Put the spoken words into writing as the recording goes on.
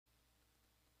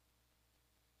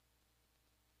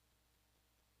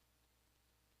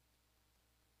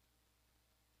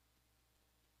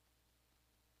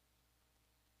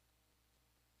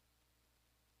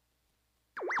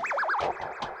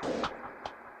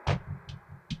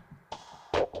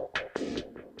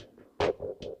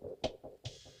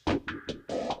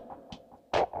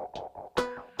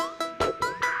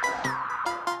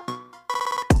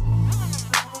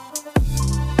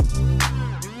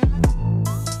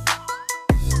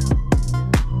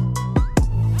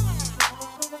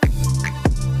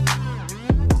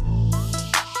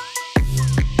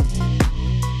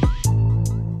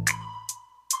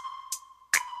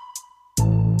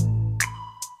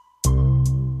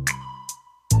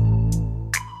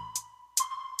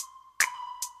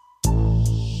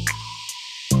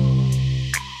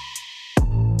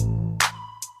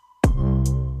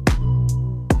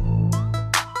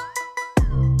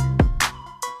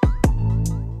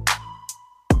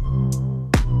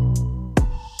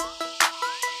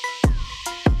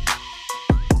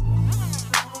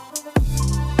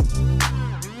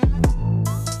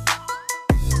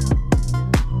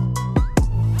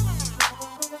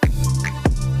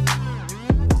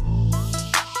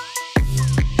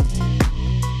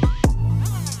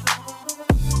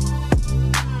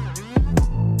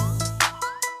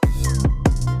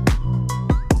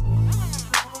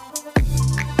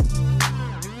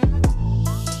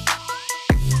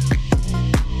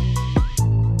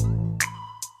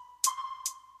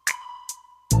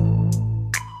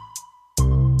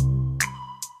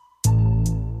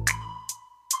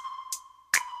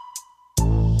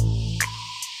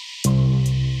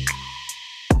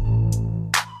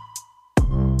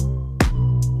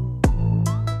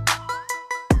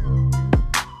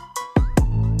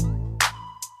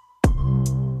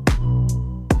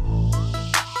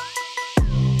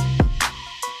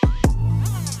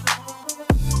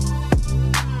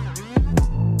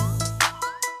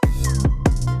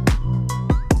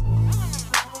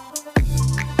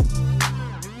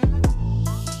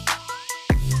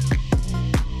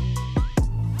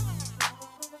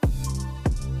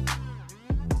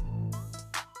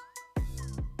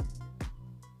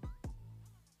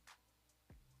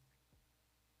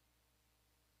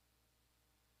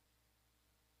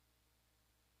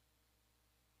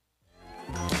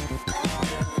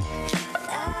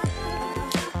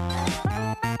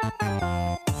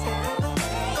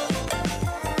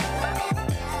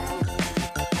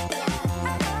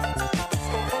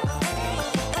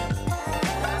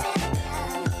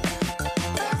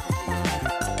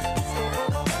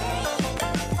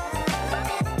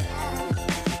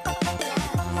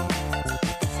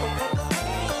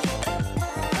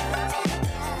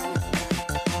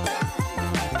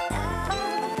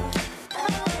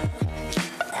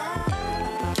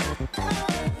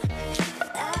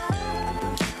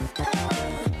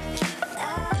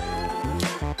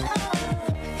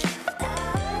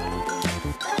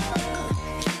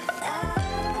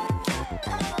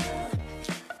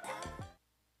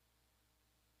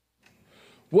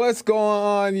What's going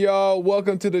on, y'all?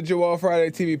 Welcome to the Joel Friday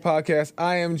TV podcast.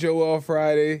 I am Joel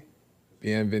Friday.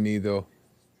 Bienvenido.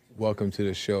 Welcome to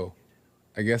the show.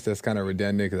 I guess that's kind of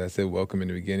redundant because I said welcome in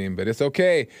the beginning, but it's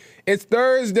okay. It's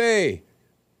Thursday.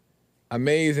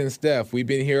 Amazing stuff. We've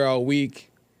been here all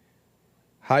week.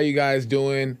 How you guys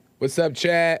doing? What's up,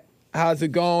 chat? How's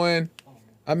it going?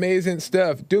 Amazing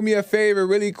stuff. Do me a favor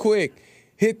really quick.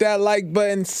 Hit that like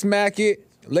button, smack it.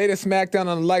 Lay the smackdown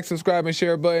on the like, subscribe, and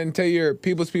share button. Tell your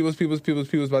peoples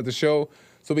about the show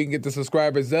so we can get the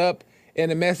subscribers up and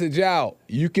the message out.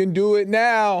 You can do it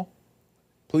now.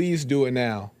 Please do it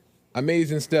now.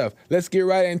 Amazing stuff. Let's get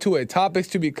right into it. Topics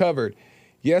to be covered.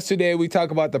 Yesterday, we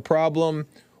talked about the problem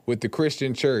with the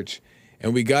Christian church,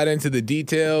 and we got into the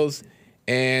details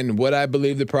and what I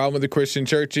believe the problem with the Christian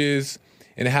church is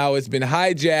and how it's been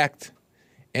hijacked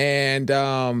and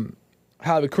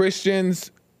how the Christians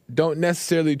don't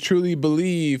necessarily truly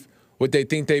believe what they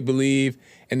think they believe,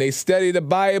 and they study the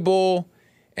Bible,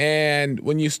 and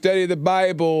when you study the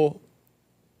Bible,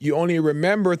 you only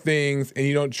remember things and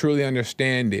you don't truly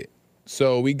understand it.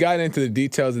 So we got into the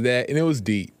details of that, and it was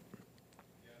deep.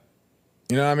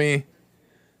 You know what I mean?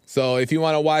 So if you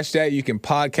want to watch that, you can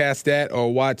podcast that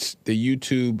or watch the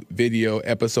YouTube video,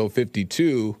 episode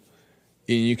 52,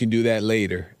 and you can do that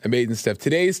later. Amazing stuff.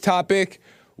 Today's topic,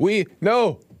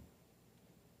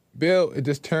 Bill, it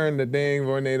just turned the dang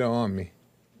tornado on me.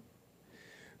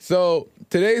 So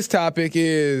today's topic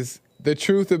is the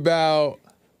truth about,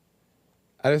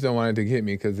 I just don't want it to hit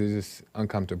me because it's just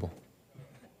uncomfortable.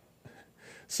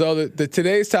 So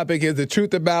today's topic is the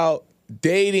truth about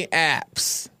dating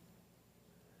apps.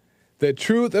 The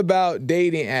truth about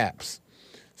dating apps.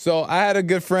 So I had a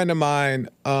good friend of mine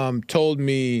told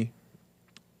me,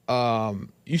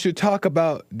 you should talk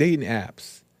about dating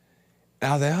apps.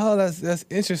 And I was like, oh, that's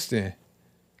interesting.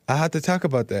 I have to talk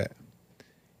about that.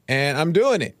 And I'm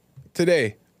doing it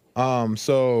today.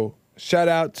 So shout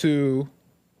out to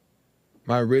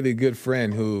my really good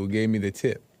friend who gave me the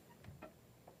tip.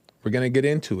 We're going to get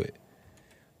into it.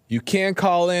 You can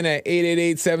call in at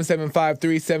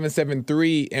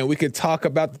 888-775-3773, and we could talk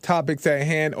about the topics at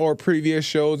hand or previous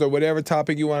shows or whatever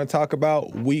topic you want to talk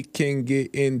about. We can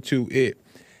get into it.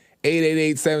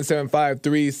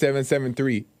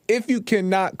 888-775-3773. If you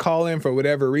cannot call in for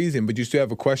whatever reason, but you still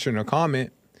have a question or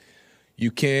comment, you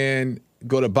can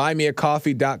go to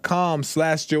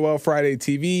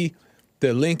buymeacoffee.com/JoelFridayTV.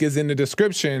 The link is in the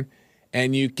description,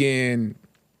 and you can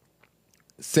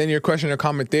send your question or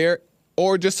comment there,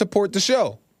 or just support the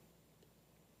show.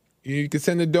 You can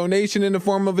send a donation in the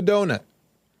form of a donut.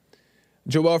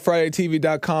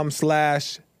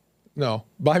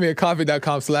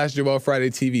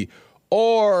 buymeacoffee.com/JoelFridayTV.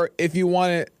 Or if you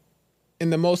want it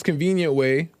in the most convenient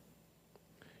way,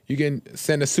 you can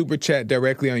send a super chat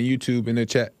directly on YouTube in the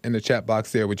chat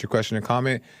box there with your question or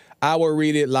comment. I will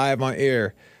read it live on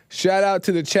air. Shout out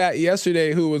to the chat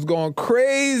yesterday who was going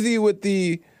crazy with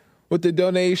the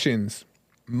donations.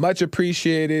 Much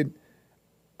appreciated.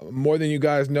 More than you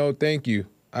guys know. Thank you.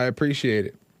 I appreciate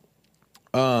it.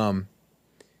 I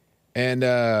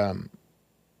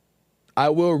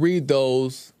will read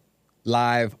those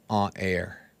live on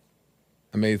air.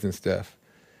 Amazing stuff.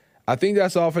 I think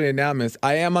that's all for the announcements.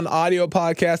 I am on audio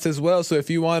podcast as well, so if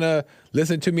you want to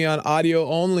listen to me on audio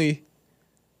only,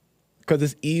 because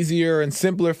it's easier and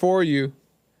simpler for you,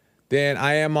 then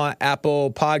I am on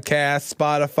Apple Podcasts,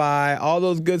 Spotify, all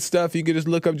those good stuff. You can just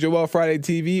look up Joel Friday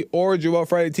TV or Joel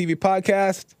Friday TV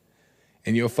Podcast,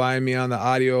 and you'll find me on the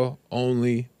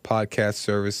audio-only podcast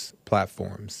service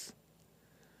platforms.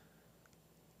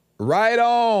 Right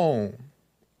on.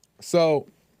 So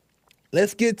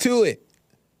let's get to it.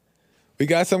 We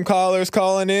got some callers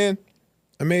calling in.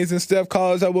 Amazing stuff,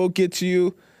 callers. I will get to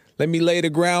you. Let me lay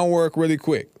the groundwork really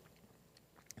quick.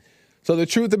 So the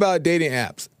truth about dating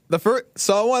apps.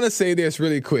 So I want to say this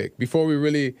really quick before we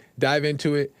really dive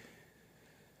into it.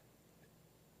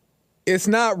 It's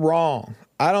not wrong.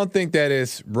 I don't think that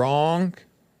it's wrong.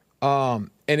 And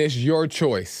it's your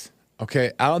choice.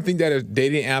 Okay. I don't think that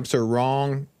dating apps are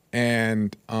wrong,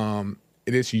 and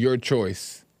it is your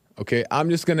choice. Okay. I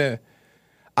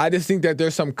just think that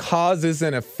there's some causes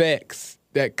and effects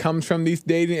that comes from these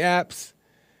dating apps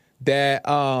that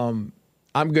I'm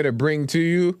going to bring to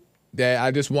you, that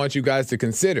I just want you guys to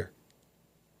consider,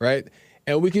 right?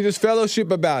 And we can just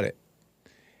fellowship about it.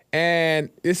 And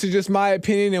this is just my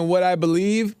opinion and what I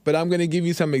believe, but I'm going to give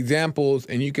you some examples,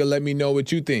 and you can let me know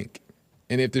what you think.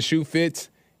 And if the shoe fits,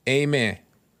 amen.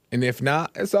 And if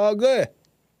not, it's all good.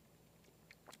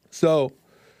 So,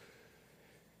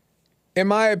 in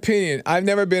my opinion, I've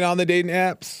never been on the dating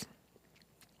apps.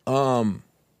 And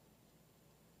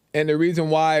the reason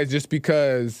why is just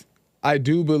because I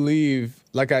do believe,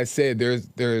 like I said,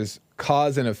 there's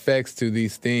cause and effects to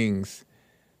these things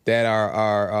that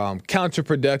are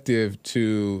counterproductive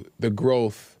to the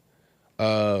growth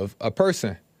of a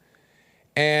person.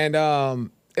 And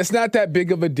it's not that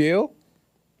big of a deal,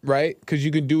 right? Because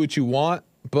you can do what you want.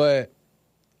 But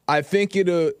I think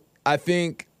the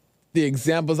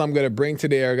examples I'm going to bring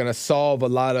today are going to solve a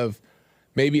lot of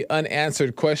maybe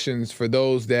unanswered questions for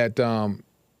those that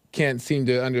can't seem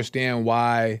to understand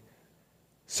why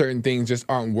certain things just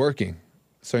aren't working.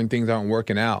 Certain things aren't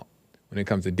working out when it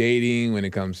comes to dating, when it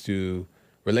comes to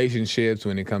relationships,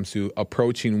 when it comes to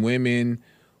approaching women,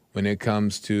 when it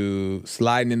comes to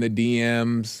sliding in the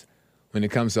DMs, when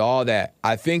it comes to all that.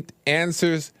 I think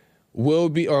questions will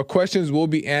be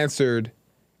answered,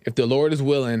 if the Lord is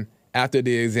willing, after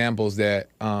the examples that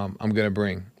I'm going to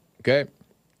bring. Okay?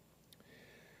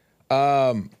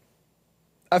 A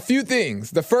few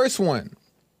things. The first one,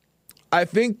 I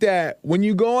think that when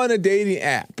you go on a dating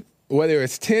app, whether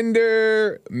it's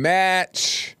Tinder,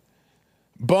 Match,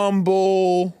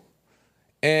 Bumble,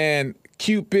 and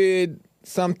Cupid,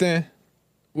 something,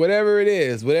 whatever it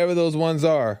is, whatever those ones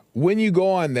are, when you go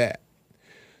on that,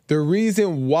 the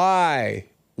reason why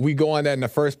we go on that in the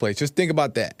first place, just think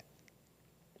about that.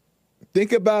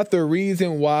 Think about the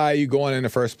reason why you go on in the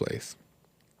first place.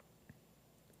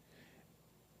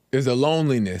 There's a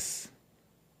loneliness,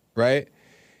 right?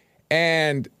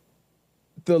 And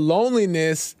the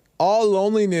loneliness, all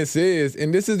loneliness is,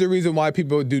 and this is the reason why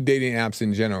people do dating apps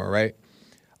in general, right?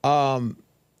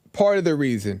 Part of the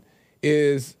reason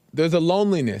is there's a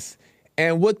loneliness.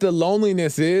 And what the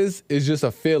loneliness is just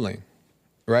a feeling,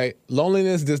 right?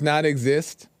 Loneliness does not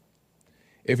exist.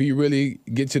 If you really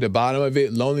get to the bottom of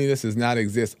it, loneliness does not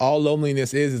exist. All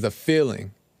loneliness is a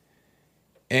feeling.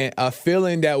 And a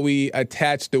feeling that we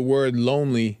attach the word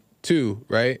lonely to,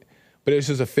 right? but it's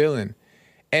just a feeling.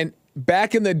 And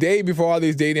back in the day before all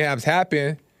these dating apps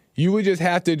happened, you would just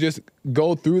have to just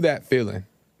go through that feeling,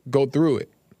 go through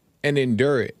it and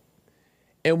endure it.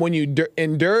 And when you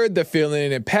endured the feeling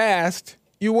and it passed,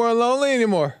 you weren't lonely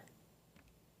anymore.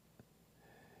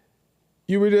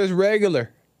 You were just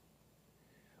regular.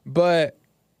 But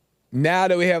now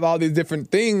that we have all these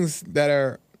different things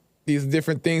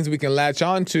we can latch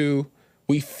onto,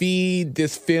 we feed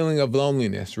this feeling of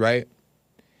loneliness, right?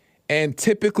 And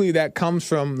typically that comes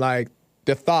from like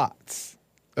the thoughts.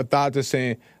 The thoughts are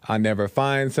saying, I'll never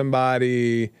find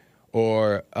somebody,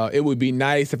 or it would be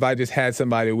nice if I just had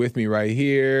somebody with me right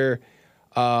here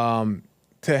to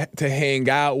hang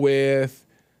out with,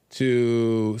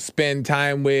 to spend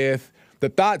time with. The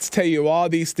thoughts tell you all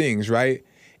these things, right?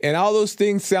 And all those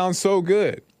things sound so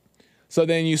good. So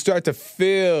then you start to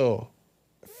feel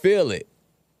it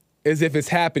as if it's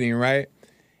happening, right?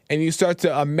 And you start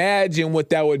to imagine what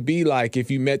that would be like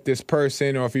if you met this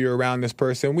person or if you're around this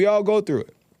person. We all go through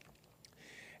it.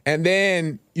 And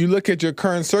then you look at your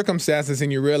current circumstances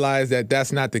and you realize that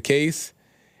that's not the case.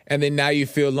 And then now you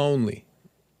feel lonely,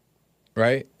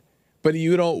 right? But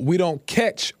we don't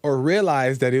catch or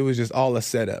realize that it was just all a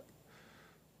setup.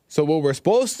 So what we're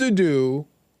supposed to do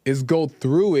is go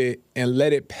through it and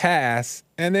let it pass.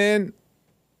 And then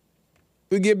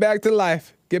we get back to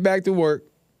life, get back to work.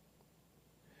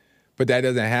 But that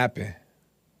doesn't happen.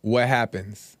 What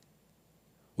happens?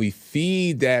 We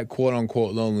feed that quote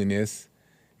unquote loneliness.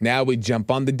 Now we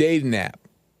jump on the dating app.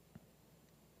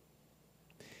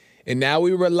 And now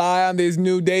we rely on these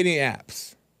new dating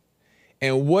apps.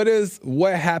 And what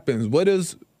happens? What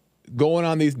does going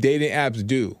on these dating apps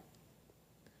do?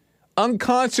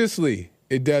 Unconsciously,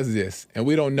 it does this. And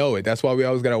we don't know it. That's why we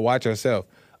always got to watch ourselves.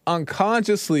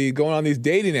 Unconsciously, going on these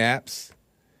dating apps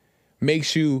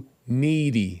makes you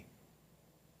needy.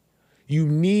 You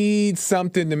need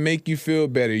something to make you feel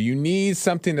better. You need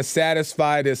something to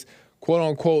satisfy this quote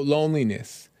unquote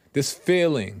loneliness, this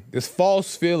feeling, this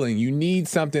false feeling. You need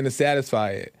something to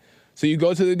satisfy it. So you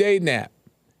go to the dating app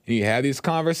and you have these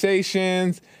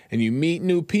conversations and you meet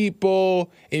new people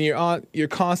and you're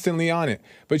constantly on it,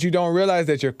 but you don't realize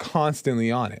that you're constantly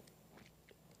on it.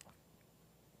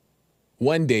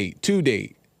 One date, two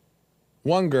date,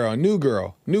 one girl, new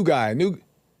guy,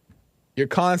 you're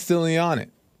constantly on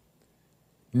it.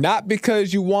 Not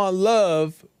because you want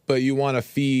love, but you want to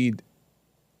feed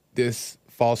this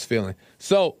false feeling.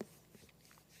 So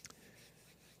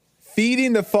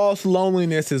feeding the false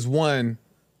loneliness is one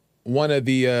of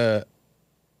the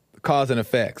cause and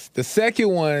effects. The second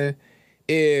one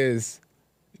is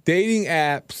dating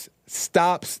apps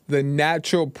stops the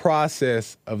natural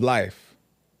process of life,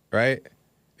 right?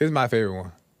 This is my favorite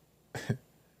one.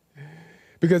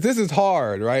 Because this is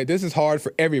hard, right? This is hard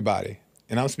for everybody.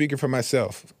 And I'm speaking for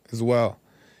myself as well.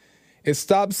 It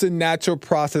stops the natural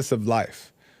process of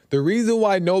life. The reason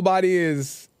why nobody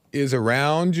is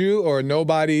around you or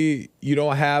you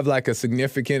don't have like a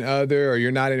significant other or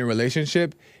you're not in a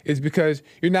relationship is because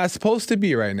you're not supposed to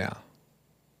be right now.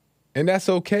 And that's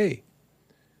okay.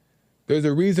 There's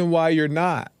a reason why you're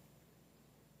not.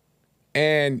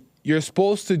 And you're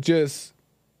supposed to just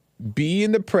be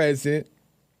in the present.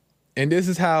 And this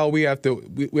is how we have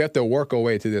to work our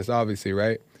way to this, obviously,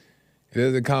 right? It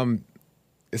doesn't come,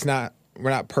 we're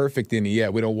not perfect in it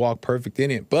yet. We don't walk perfect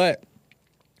in it, but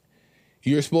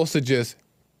you're supposed to just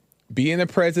be in the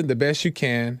present the best you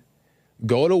can,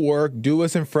 go to work, do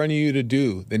what's in front of you to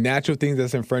do, the natural things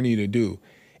that's in front of you to do,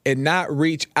 and not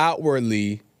reach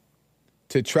outwardly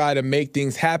to try to make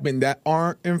things happen that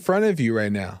aren't in front of you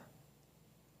right now.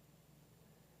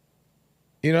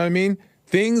 You know what I mean?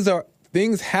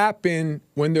 Things happen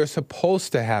when they're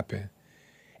supposed to happen.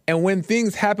 And when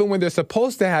things happen when they're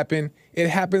supposed to happen, it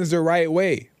happens the right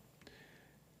way.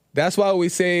 That's why we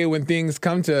say when things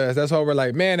come to us, that's why we're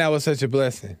like, man, that was such a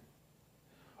blessing.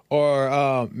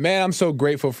 Or, man, I'm so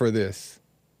grateful for this.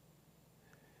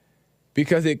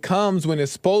 Because it comes when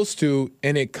it's supposed to,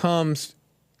 and it comes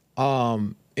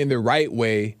in the right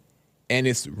way, and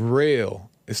it's real.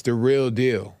 It's the real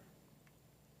deal,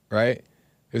 right?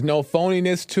 There's no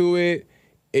phoniness to it.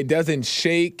 It doesn't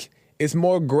shake. It's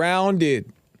more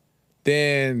grounded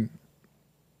than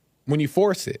when you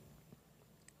force it.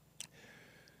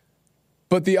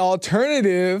 But the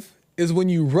alternative is when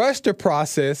you rush the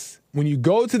process, when you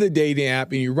go to the dating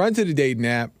app and you run to the dating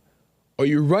app, or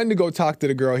you run to go talk to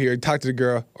the girl here, talk to the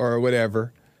girl or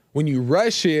whatever. When you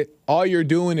rush it, all you're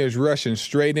doing is rushing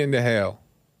straight into hell,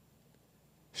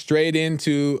 straight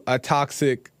into a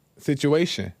toxic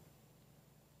situation.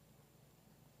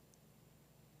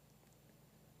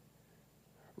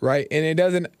 right? And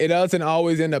it doesn't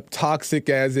always end up toxic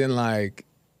as in like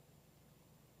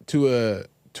to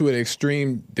an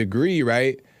extreme degree,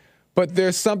 right? But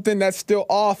there's something that's still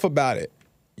off about it.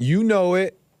 You know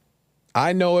it.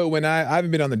 I know it when I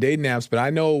haven't been on the dating apps, but I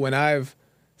know when I've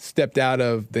stepped out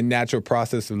of the natural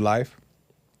process of life,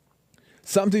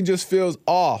 something just feels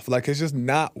off, like it's just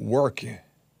not working.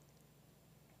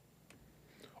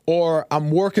 Or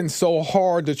I'm working so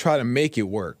hard to try to make it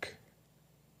work,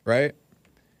 right?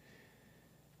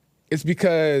 It's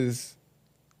because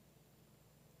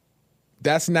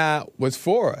that's not what's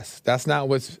for us. That's not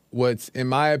what's in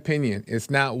my opinion, it's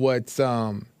not what's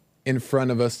in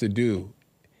front of us to do.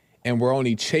 And we're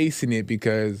only chasing it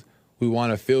because we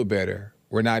want to feel better.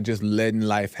 We're not just letting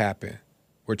life happen.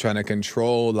 We're trying to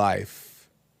control life,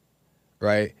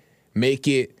 right? Make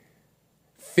it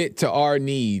fit to our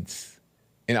needs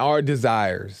and our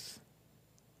desires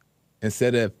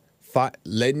instead of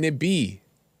letting it be,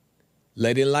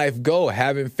 letting life go,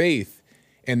 having faith.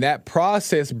 And that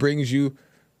process brings you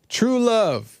true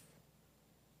love,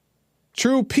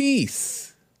 true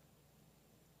peace,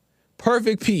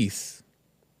 perfect peace,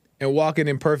 and walking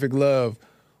in perfect love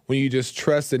when you just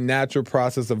trust the natural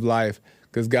process of life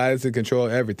because God is in control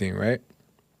of everything, right?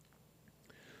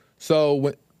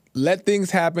 So let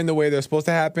things happen the way they're supposed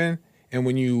to happen. And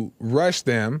when you rush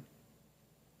them,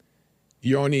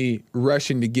 you're only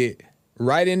rushing to get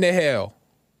right into hell.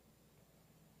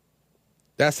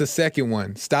 That's the second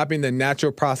one, stopping the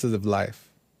natural process of life.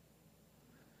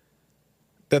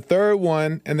 The third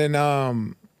one, and then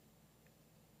I'll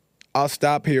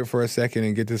stop here for a second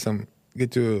and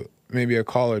get to maybe a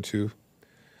call or two.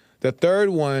 The third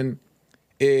one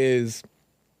is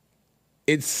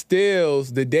it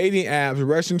stills the dating apps,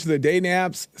 rushing to the dating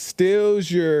apps stills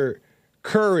your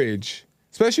courage,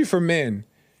 especially for men,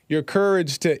 your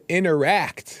courage to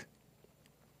interact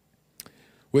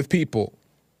with people.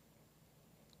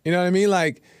 You know what I mean?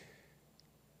 Like,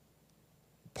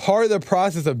 part of the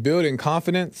process of building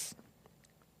confidence,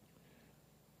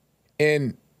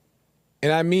 and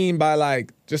I mean by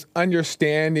like just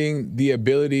understanding the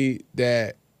ability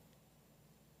that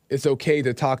it's okay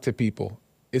to talk to people.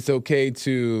 It's okay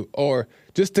to, or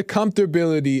just the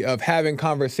comfortability of having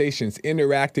conversations,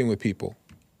 interacting with people,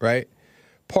 right?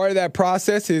 Part of that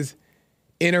process is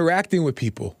interacting with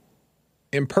people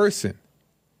in person,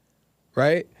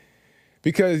 right?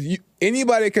 Because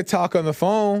anybody could talk on the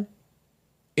phone,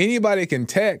 anybody can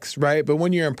text, right? But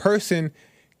when you're in person,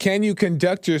 can you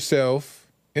conduct yourself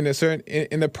in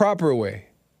the proper way?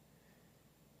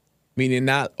 Meaning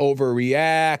not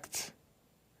overreact,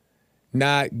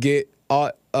 not get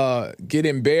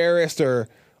embarrassed or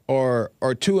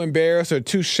too embarrassed or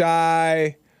too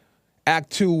shy, act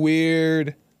too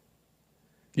weird.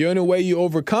 The only way you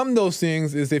overcome those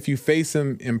things is if you face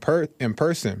them in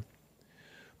person.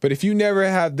 But if you never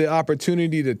have the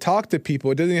opportunity to talk to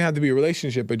people, it doesn't even have to be a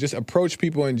relationship, but just approach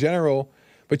people in general.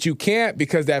 But you can't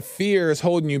because that fear is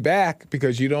holding you back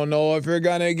because you don't know if you're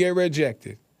going to get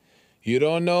rejected. You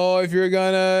don't know if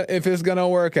it's going to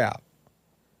work out.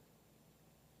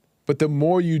 But the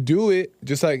more you do it,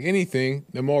 just like anything,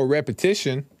 the more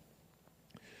repetition,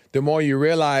 the more you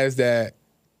realize that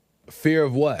fear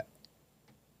of what?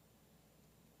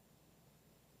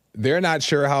 They're not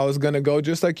sure how it's going to go,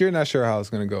 just like you're not sure how it's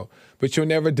going to go. But you'll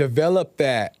never develop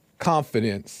that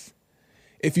confidence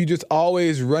if you just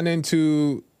always run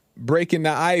into breaking the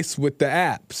ice with the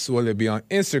apps, whether it be on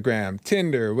Instagram,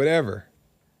 Tinder, whatever.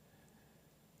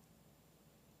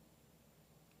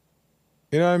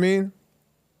 You know what I mean?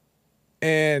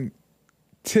 And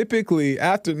typically,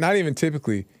 not even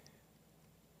typically,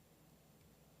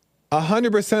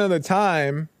 100% of the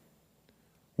time,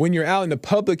 when you're out in the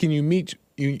public and you meet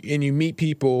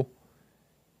people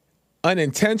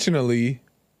unintentionally,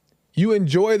 you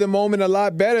enjoy the moment a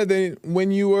lot better than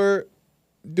when you were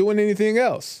doing anything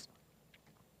else.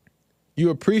 You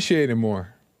appreciate it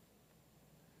more.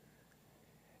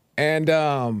 And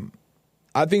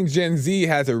I think Gen Z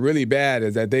has it really bad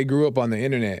is that they grew up on the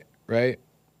internet, right?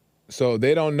 So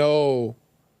they don't know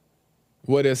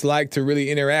what it's like to really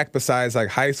interact besides like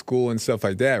high school and stuff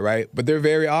like that, right? But they're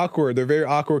very awkward. They're very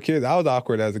awkward kids. I was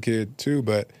awkward as a kid too,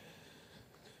 but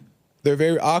they're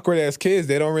very awkward as kids.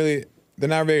 They're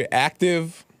not very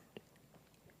active.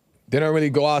 They don't really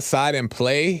go outside and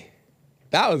play.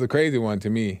 That was a crazy one to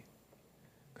me.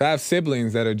 I have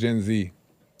siblings that are Gen Z.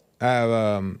 I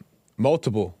have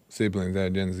multiple siblings that are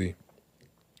Gen Z.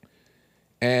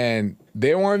 And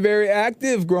they weren't very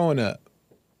active growing up.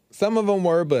 Some of them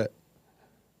were, but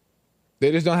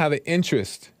they just don't have an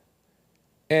interest.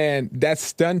 And that's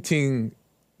stunting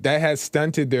that has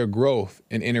stunted their growth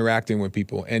in interacting with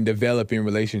people and developing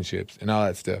relationships and all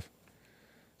that stuff.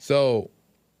 So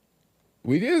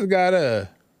we just gotta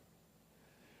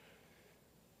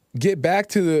get back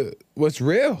to what's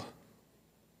real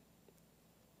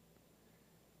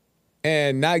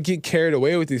and not get carried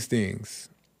away with these things.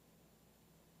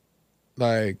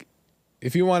 Like,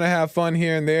 if you want to have fun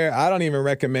here and there, I don't even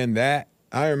recommend that.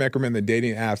 I don't recommend the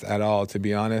dating apps at all, to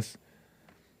be honest.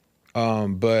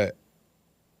 But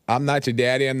I'm not your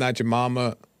daddy. I'm not your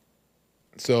mama.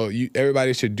 So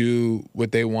everybody should do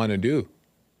what they want to do.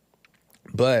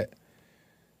 But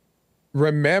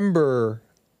remember,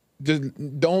 just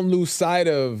don't lose sight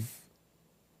of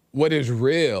what is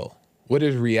real, what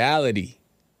is reality.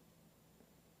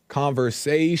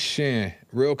 Conversation,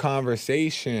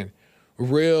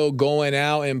 real going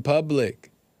out in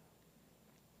public.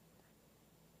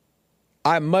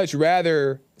 I'd much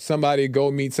rather somebody go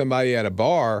meet somebody at a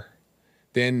bar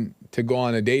than to go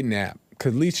on a dating app,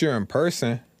 because at least you're in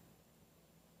person.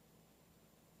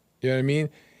 You know what I mean?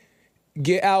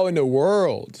 Get out in the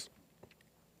world.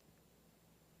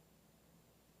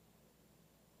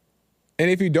 And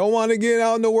if you don't want to get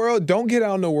out in the world, don't get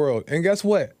out in the world. And guess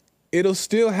what? It'll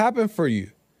still happen for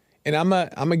you. And I'm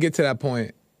gonna get to that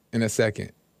point in a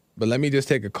second. But let me just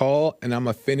take a call, and I'm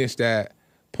going to finish that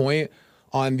point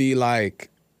on the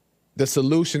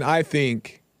solution I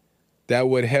think that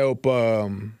would help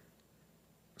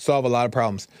solve a lot of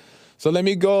problems. So let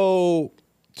me go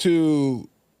to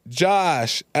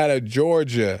Josh out of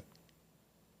Georgia.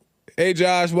 Hey,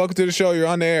 Josh, welcome to the show. You're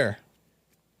on the air.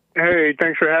 Hey,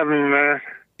 thanks for having me, man.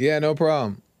 Yeah, no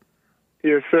problem.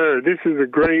 Yes, sir. This is a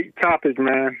great topic,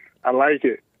 man. I like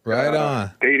it. Right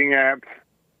on. Dating apps.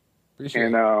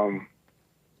 Appreciate and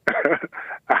it.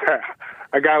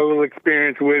 I got a little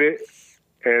experience with it,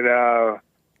 and I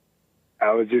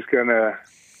was just gonna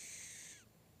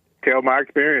tell my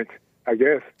experience, I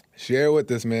guess. Share with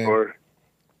us, man.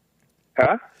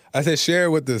 Huh? I said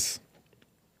share with us.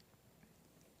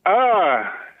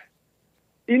 I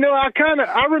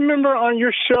remember on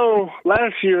your show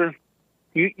last year,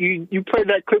 you played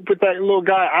that clip with that little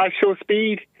guy, I Show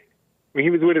Speed, when he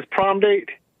was with his prom date.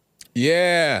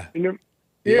 Yeah. You know?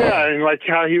 Yeah, and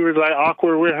how he was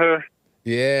awkward with her.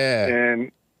 Yeah.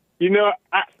 And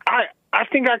I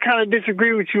think I kind of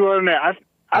disagree with you on that.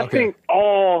 I think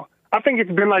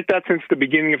it's been like that since the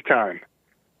beginning of time.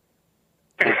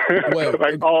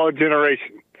 All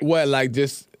generations. What,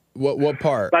 what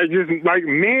part? Just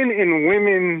men and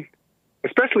women,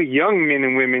 especially young men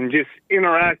and women, just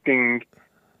interacting.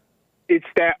 It's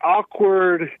that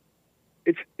awkward.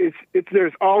 It's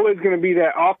there's always going to be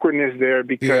that awkwardness there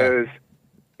because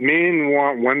men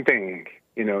want one thing.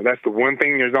 That's the one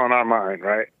thing that's on our mind,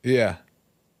 right? Yeah.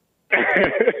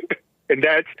 And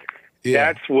that's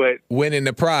what winning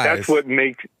the prize. That's what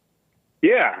makes.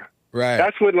 Yeah. Right.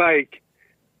 That's what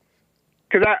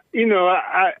because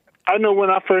I know when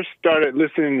I first started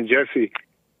listening to Jesse,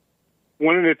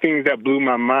 one of the things that blew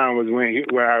my mind was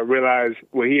where I realized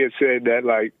what he had said that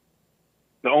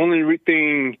the only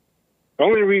reason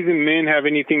men have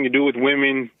anything to do with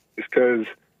women is because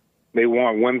they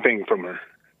want one thing from her.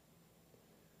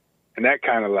 And that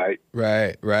kind of right.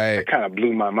 That kind of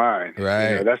blew my mind.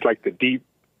 Right. That's the deep.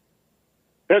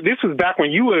 This was back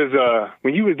when you was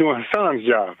doing Hassan's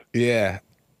job. Yeah.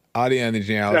 Audio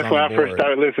engineer. That's when I first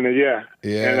started listening. Yeah.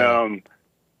 Yeah. And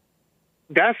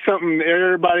that's something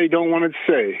everybody don't want to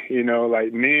say.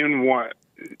 Men want,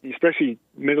 especially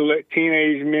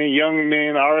teenage men, young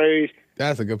men our age.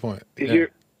 That's a good point. We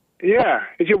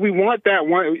want that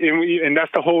one, and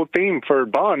that's the whole theme for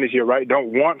Bond this year, right?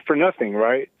 Don't want for nothing,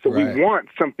 right? So we want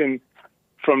something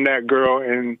from that girl,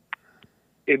 and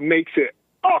it makes it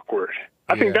awkward.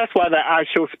 I think that's why that I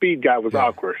Show Speed guy was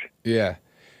awkward. Yeah.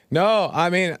 No, I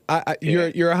mean,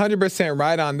 you're 100%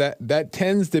 right on that. That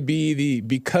tends to be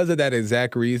because of that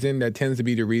exact reason, that tends to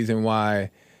be the reason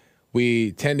why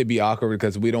we tend to be awkward,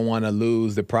 because we don't want to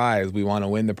lose the prize. We want to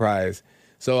win the prize.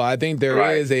 So I think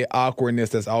there is a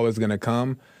awkwardness that's always going to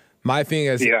come. My thing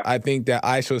is, I think that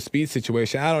I Show Speed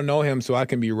situation, I don't know him, so I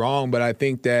can be wrong, but I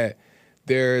think that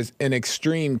there's an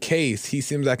extreme case. He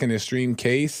seems like an extreme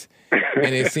case.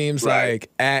 And it seems like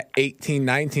at 18,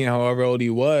 19, however old he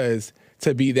was,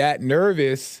 to be that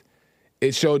nervous,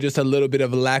 it showed just a little bit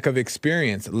of a lack of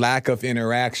experience, lack of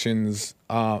interactions,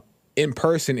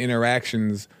 in-person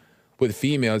interactions with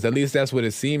females. At least that's what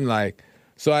it seemed like.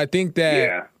 So I think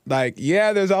that,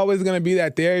 there's always going to be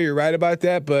that there. You're right about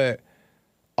that. But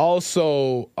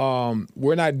also,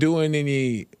 we're not doing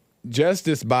any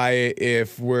justice by it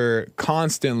if we're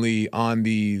constantly on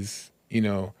these,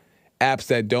 apps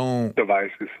that don't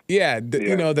devices. Yeah,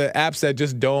 you know, the apps that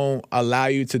just don't allow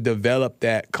you to develop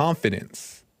that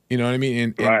confidence. You know what I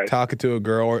mean? In talking to a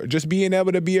girl, or just being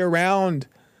able to be around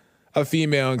a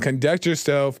female and conduct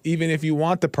yourself, even if you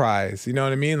want the prize. You know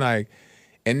what I mean? Like,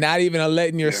 and not even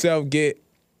letting yourself get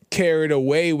carried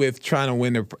away with trying to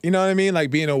win the. You know what I mean?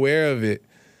 Like being aware of it.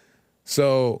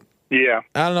 So I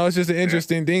don't know. It's just an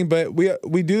interesting thing, but we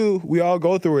all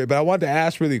go through it. But I wanted to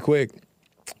ask really quick.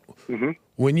 Mm-hmm.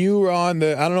 When you were on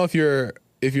the, I don't know if you're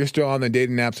still on the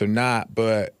dating apps or not,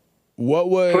 but what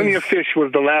was Plenty of Fish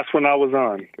was the last one I was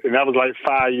on, and that was like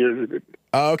 5 years ago.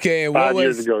 Okay, and 5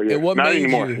 years ago, and what not made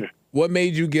anymore. you? What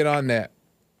made you get on that?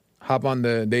 Hop on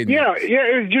the dating apps?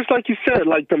 It was just like you said,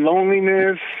 like the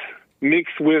loneliness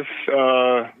mixed with,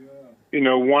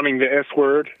 wanting the S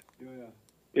word,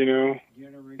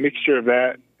 mixture of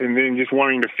that, and then just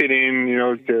wanting to fit in, you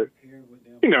want to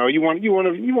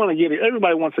get it.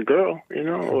 Everybody wants a girl,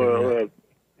 or a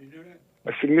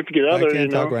significant other. I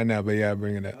can't talk right now, but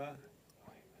bring it up.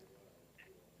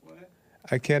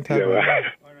 I can't talk right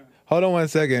now. Hold on one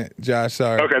second, Josh.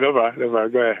 Sorry. Okay, no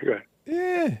problem. Go ahead.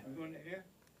 Yeah.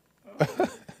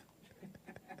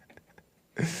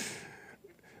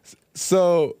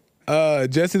 So,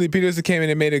 Jesse Lee Peterson came in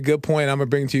and made a good point. I'm gonna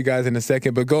bring it to you guys in a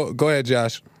second, but go ahead,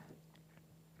 Josh.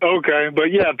 Okay, but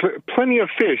Plenty of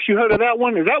Fish. You heard of that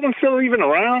one? Is that one still even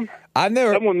around? I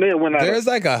never. That one there went out. There's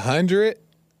like 100,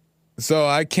 so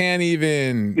I can't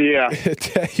even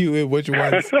tell you which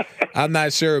ones. I'm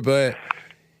not sure, but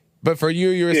for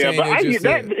you were saying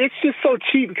it's just so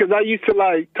cheap because I used to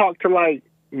talk to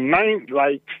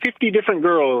 50 different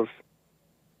girls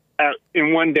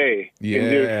in one day.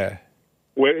 Yeah.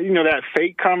 That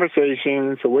fake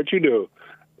conversation. So what you do?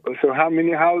 So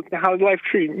how's life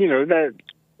treating? That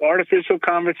artificial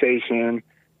conversation.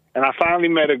 And I finally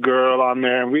met a girl on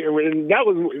there, and that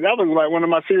was like one of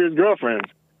my serious girlfriends.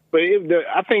 But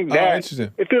I think that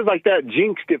it feels like that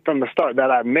jinxed it from the start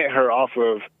that I met her off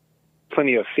of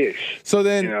Plenty of Fish. So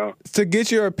then, to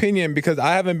get your opinion, because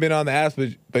I haven't been on the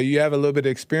apps, but you have a little bit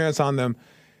of experience on them.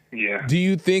 Yeah. Do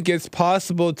you think it's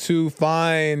possible to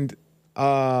find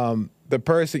the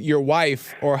person, your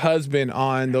wife or husband,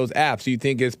 on those apps? Do you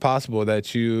think it's possible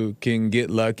that you can get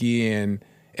lucky and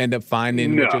end up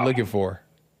finding what you're looking for?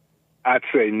 I'd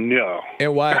say no.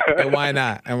 And why? And why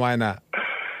not? And why not?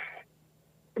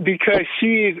 Because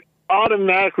she's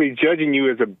automatically judging you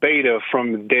as a beta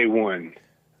from day one.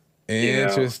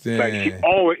 Interesting. It's like she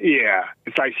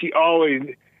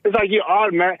always. It's like you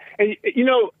automatic. And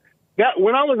that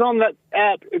when I was on that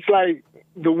app, it's like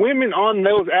the women on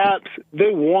those apps,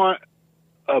 they want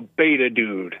a beta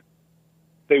dude.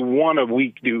 They want a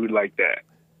weak dude like that.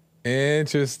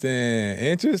 Interesting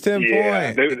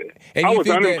point. I was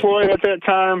unemployed at that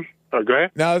time. Oh, go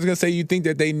ahead. Now I was gonna say, you think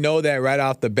that they know that right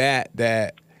off the bat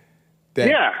that they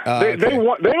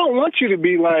don't want you to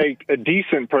be like a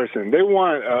decent person. They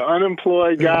want an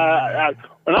unemployed guy.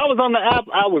 When I was on the app,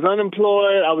 I was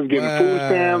unemployed. I was getting food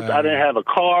stamps. I didn't have a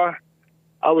car.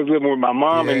 I was living with my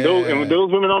mom, and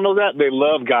those women on those apps, they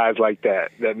love guys like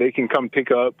that they can come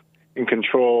pick up and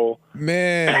control.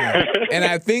 Man, and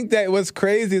I think that what's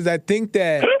crazy is I think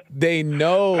that they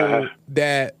know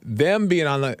that them being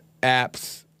on the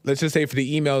apps, let's just say for the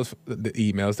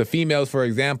females, for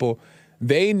example,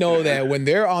 they know that when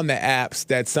they're on the apps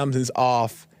that something's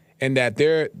off and that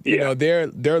they're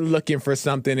they're looking for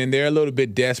something and they're a little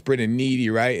bit desperate and needy,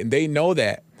 right? And they know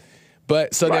that.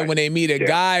 But so then when they meet a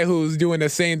guy who's doing the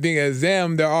same thing as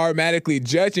them, they're automatically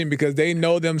judging because they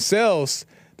know themselves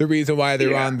the reason why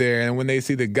they're on there. And when they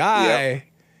see the guy,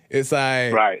 it's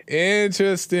like,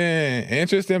 interesting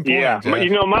point. Yeah, Jeff.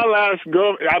 My last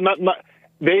girl,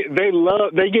 they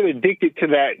get addicted to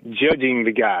that judging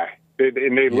the guy.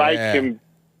 And they like him.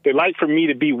 They like for me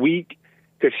to be weak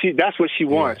because that's what she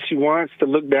wants. She wants to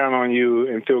look down on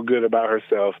you and feel good about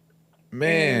herself.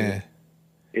 Man.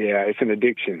 Yeah, it's an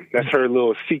addiction. That's her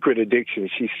little secret addiction.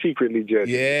 She's secretly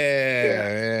judging.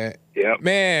 Yeah.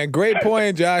 Man, great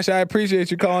point, Josh. I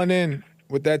appreciate you calling in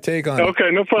with that take on it. Okay,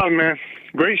 no problem, man.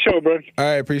 Great show, bro. All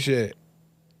right, appreciate it.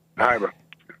 All right, bro.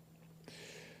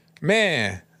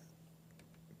 Man,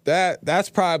 that's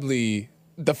probably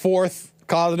the fourth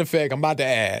cause and effect I'm about to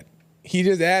add. He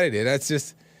just added it.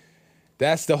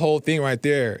 That's the whole thing right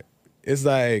there. It's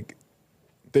like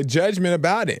the judgment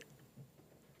about it.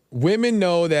 Women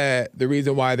know that the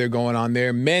reason why they're going on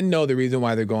there. Men know the reason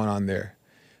why they're going on there.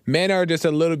 Men are just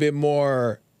a little bit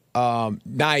more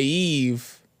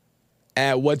naive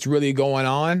at what's really going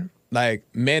on. Like,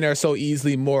 men are so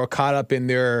easily more caught up in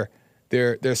their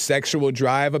sexual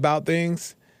drive about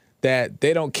things that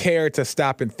they don't care to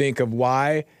stop and think of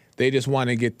why. They just want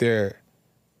to get their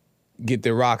get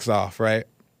their rocks off, right?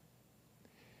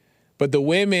 But the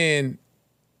women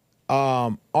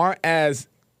aren't as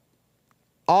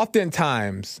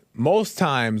oftentimes, most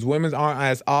times, women aren't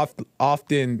as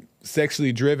often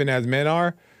sexually driven as men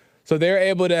are. So they're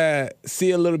able to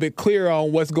see a little bit clearer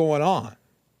on what's going on.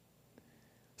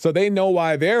 So they know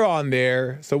why they're on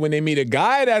there. So when they meet a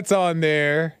guy that's on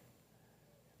there,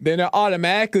 then they're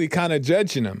automatically kind of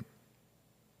judging him.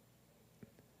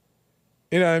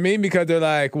 You know what I mean? Because they're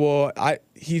like, well,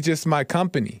 he's just my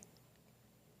company.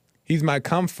 He's my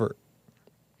comfort.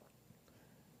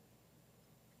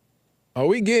 Are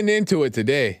we getting into it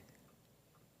today?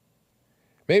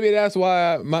 Maybe that's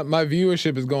why my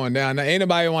viewership is going down. Now, not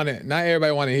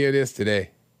everybody want to hear this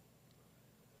today.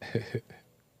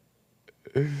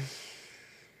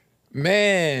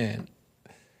 Man.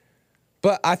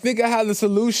 But I think I have the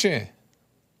solution.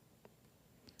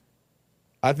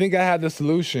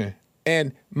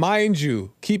 And mind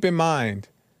you, keep in mind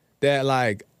that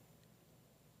like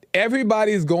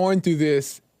everybody's going through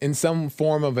this in some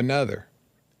form of another.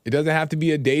 It doesn't have to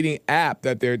be a dating app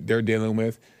that they're dealing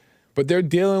with, but they're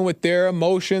dealing with their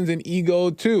emotions and ego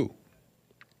too.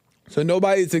 So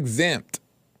nobody's exempt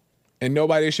and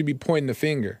nobody should be pointing the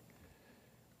finger,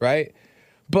 right?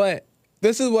 But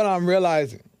this is what I'm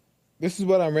realizing.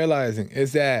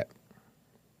 Is that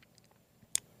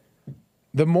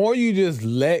the more you just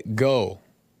let go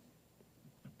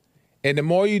and the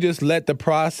more you just let the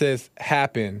process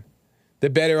happen,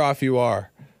 the better off you are.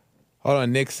 Hold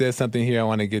on, Nick says something here. I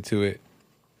want to get to it.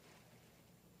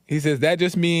 He says, that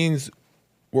just means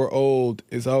we're old.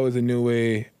 It's always a new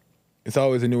way. It's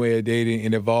always a new way of dating.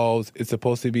 It evolves. It's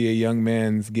supposed to be a young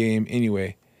man's game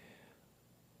anyway.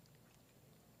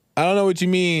 I don't know what you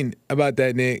mean about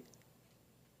that, Nick.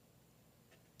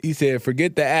 He said,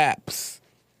 forget the apps.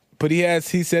 But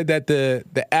he said that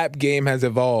the app game has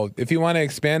evolved. If you want to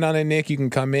expand on it, Nick, you can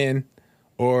come in.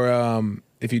 Or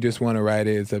if you just want to write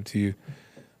it, it's up to you.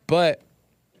 But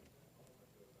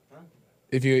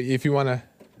if you want to,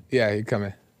 yeah, you come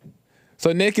in.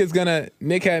 So Nick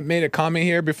had made a comment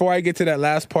here. Before I get to that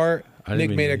last part, Nick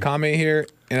made a comment here,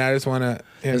 and I just want to.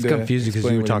 It's confusing because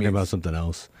you were talking about something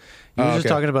else. You were just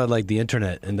talking about like the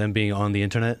internet and then being on the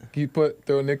internet. Can you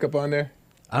throw Nick up on there?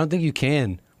 I don't think you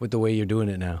can with the way you're doing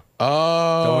it now.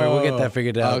 Oh. Don't worry, we'll get that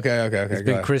figured out. Okay. It's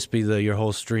been crispy, your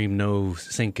whole stream, no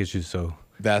sync issues, so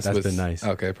that's been nice.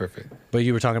 Okay, perfect. But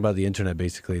you were talking about the internet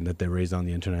basically, and that they're raised on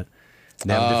the internet.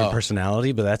 They have a different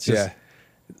personality, but that's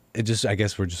just, I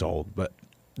guess we're just old. But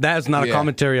that's not a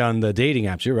commentary on the dating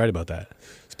apps. You're right about that.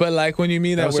 But like when you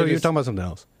mean that so you're talking about something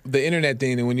else. The internet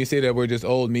thing, and when you say that we're just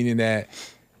old, meaning that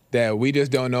we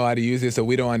just don't know how to use it, so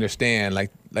we don't understand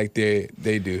like they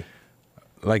do.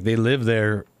 Like they live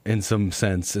there in some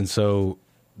sense, and so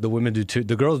the women do too.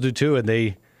 The girls do too, and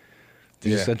they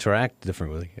just interact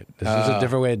differently. This is a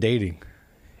different way of dating.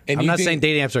 And I'm not saying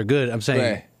dating apps are good. I'm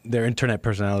saying their internet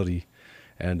personality,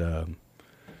 and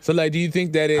so like, do you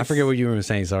think that I forget what you were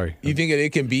saying. Sorry. You think that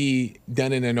it can be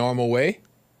done in a normal way?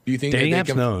 Do you think dating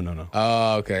apps? No.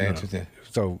 Oh, okay, interesting.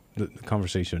 So the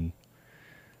conversation,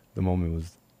 the moment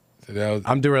was.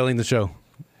 I'm derailing the show.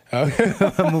 Okay.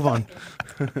 Move on.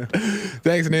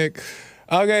 Thanks, Nick.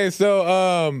 Okay,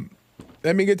 so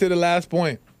let me get to the last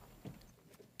point.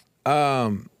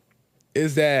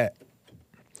 Is that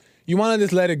you want to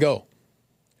just let it go.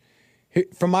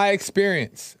 From my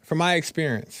experience,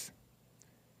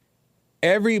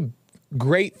 every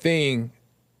great thing,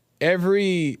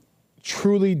 every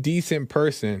truly decent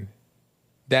person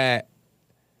that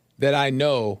I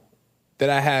know, that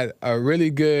I had a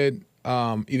really good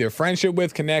either friendship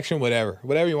with, connection,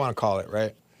 whatever you want to call it,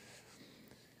 right?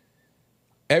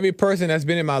 Every person that's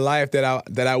been in my life that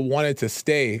I wanted to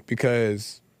stay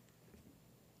because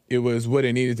it was what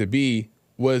it needed to be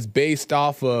was based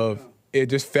off of it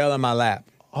just fell in my lap.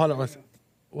 Hold on.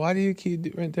 Why do you keep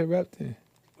interrupting?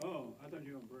 Oh, I thought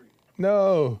you were on break.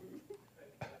 No.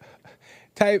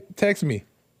 Text me.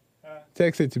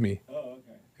 Text it to me. Oh,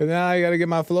 okay. Because now I got to get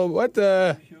my flow. What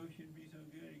the? The show shouldn't be so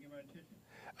good to get my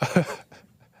attention.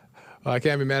 Oh, I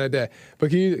can't be mad at that. But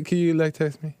can you like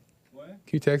text me? What?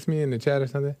 Can you text me in the chat or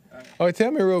something? Oh,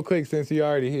 tell me real quick since you're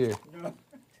already here. No.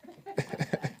 I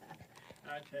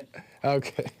text you.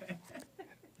 Okay. Hey,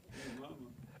 mama.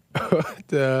 What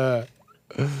the?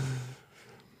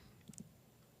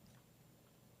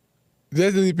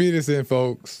 Jesse Peterson,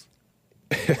 folks.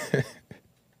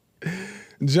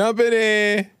 Jumping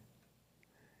in.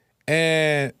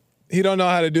 And he don't know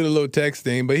how to do the little text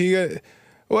thing, but he got,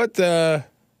 what the?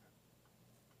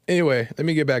 Anyway, let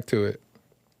me get back to it.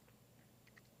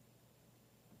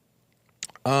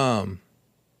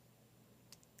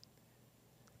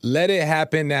 let it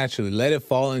happen naturally. Let it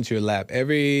fall into your lap.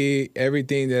 Every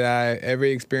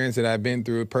experience that I've been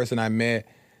through, a person I met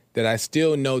that I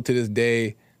still know to this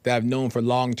day that I've known for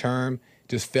long term,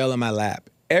 just fell in my lap.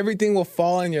 Everything will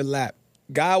fall in your lap.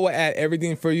 God will add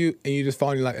everything for you, and you just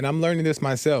fall in your lap. And I'm learning this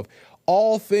myself.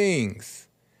 All things,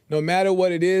 no matter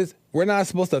what it is, we're not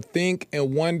supposed to think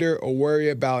and wonder or worry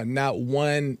about not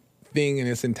one thing in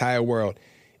this entire world.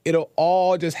 It'll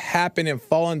all just happen and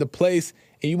fall into place,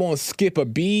 and you won't skip a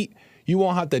beat. You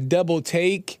won't have to double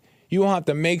take. You won't have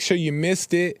to make sure you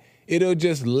missed it. It'll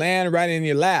just land right in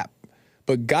your lap.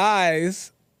 But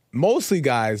guys, mostly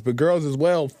guys, but girls as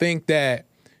well, think that,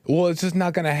 well, it's just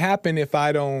not going to happen if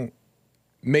I don't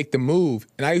make the move.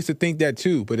 And I used to think that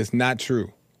too, but it's not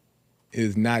true. It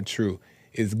is not true.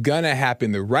 It's going to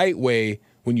happen the right way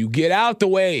when you get out the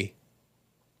way.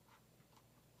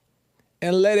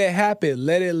 And let it happen.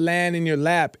 Let it land in your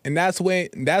lap. And that's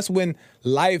when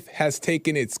life has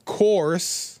taken its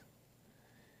course,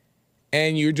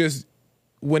 and you're just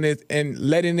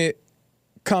letting it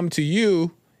come to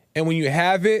you. And when you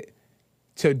have it,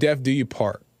 till death do you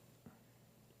part.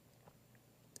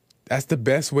 That's the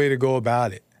best way to go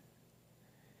about it.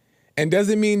 And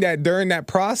doesn't mean that during that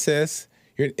process,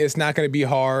 it's not going to be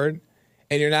hard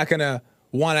and you're not going to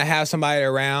want to have somebody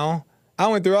around. I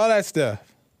went through all that stuff.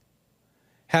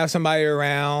 Have somebody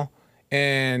around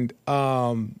and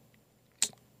want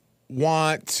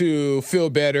to feel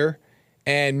better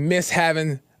and miss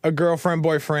having a girlfriend,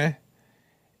 boyfriend,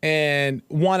 and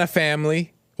want a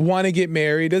family, want to get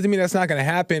married. Doesn't mean that's not going to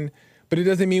happen, but it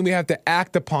doesn't mean we have to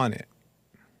act upon it.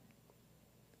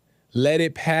 Let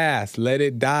it pass. Let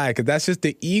it die, because that's just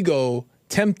the ego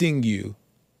tempting you.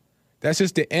 That's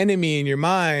just the enemy in your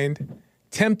mind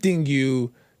tempting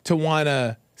you to want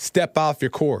to step off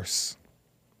your course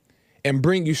and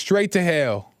bring you straight to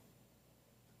hell.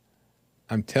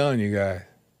 I'm telling you guys.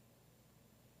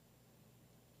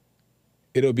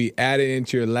 It'll be added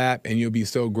into your lap, and you'll be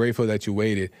so grateful that you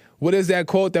waited. What is that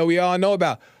quote that we all know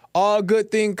about? All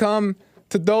good things come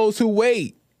to those who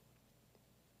wait.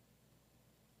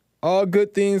 All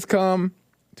good things come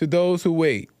to those who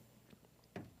wait.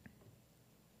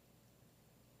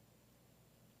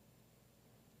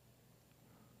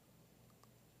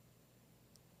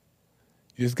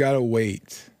 You just gotta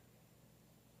wait.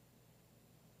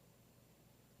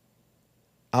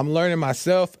 I'm learning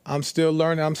myself. I'm still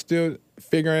learning. I'm still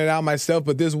figuring it out myself.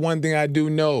 But this one thing I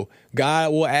do know,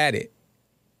 God will add it.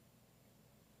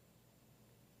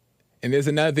 And there's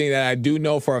another thing that I do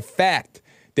know for a fact,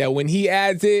 that when he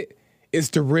adds it, it's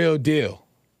the real deal.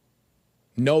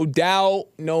 No doubt,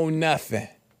 no nothing.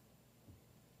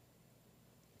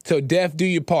 Till death do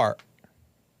you part.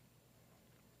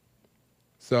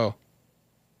 So,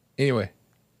 anyway,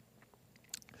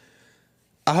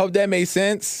 I hope that made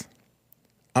sense.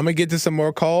 I'm going to get to some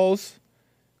more calls.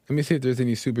 Let me see if there's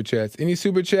any super chats. Any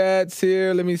super chats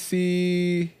here? Let me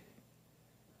see.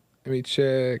 Let me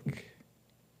check.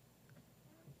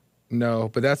 No,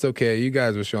 but that's okay. You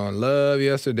guys were showing love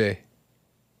yesterday.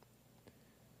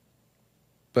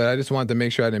 But I just wanted to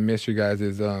make sure I didn't miss you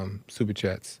guys' super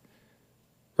chats.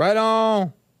 Right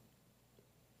on.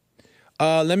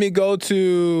 Let me go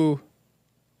to...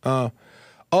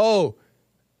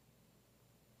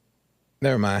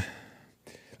 never mind.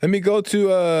 Let me go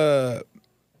to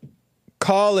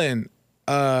Colin.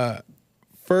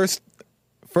 First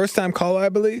time caller, I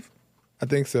believe. I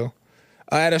think so.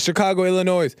 Out of Chicago,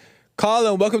 Illinois.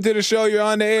 Colin, welcome to the show. You're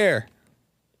on the air.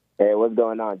 Hey, what's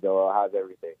going on, Joel? How's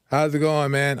everything? How's it going,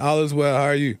 man? All is well. How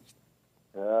are you?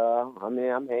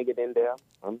 I'm hanging in there.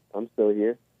 I'm still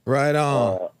here. Right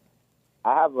on.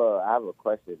 I have a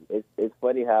question. It's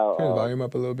funny how turn the volume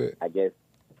up a little bit. I guess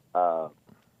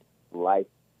life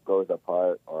goes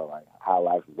apart, or like how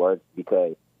life works,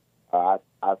 because I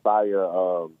saw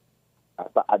your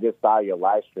I just saw your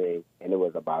live stream, and it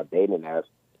was about dating apps,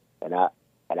 and I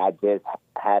just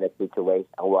had a situation.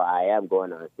 Well, I am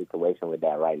going on a situation with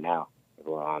that right now, if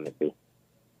we're honestly.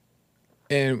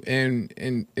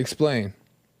 And explain.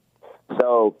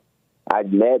 So I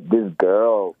met this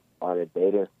girl on a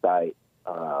dating site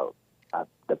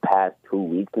the past 2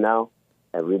 weeks now,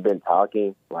 and we've been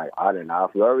talking like on and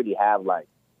off. We already have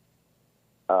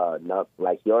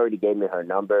she already gave me her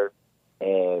number,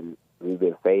 and we've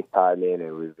been FaceTiming,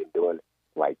 and we've been doing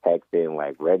like texting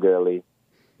like regularly.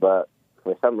 But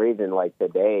for some reason, like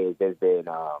today, it's just been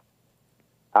I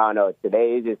don't know.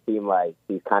 Today it just seemed like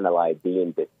she's kind of like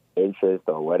being disinterested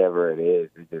or whatever it is.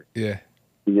 It's just, yeah.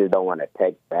 She just don't want to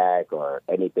text back or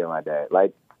anything like that.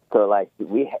 Like, so like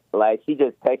she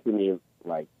just texted me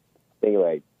like I think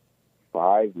like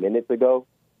 5 minutes ago,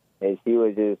 and she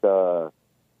was just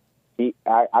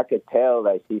I could tell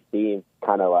that she seemed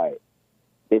kind of like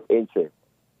disinterest.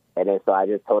 And then so I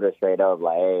just told her straight up,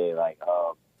 like, hey, like,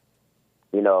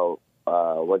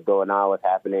 what's going on, what's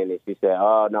happening? And she said,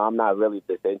 oh, no, I'm not really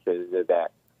disinterested. It's just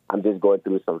that I'm just going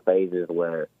through some phases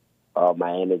where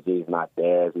my energy is not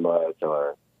there as much,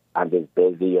 or I'm just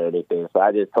busy or anything. So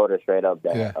I just told her straight up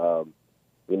that,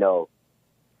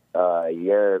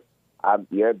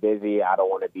 you're busy. I don't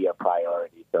want to be a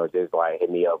priority. So just like hit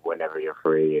me up whenever you're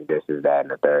free, and this is that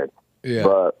and the third. Yeah.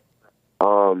 But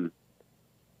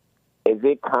is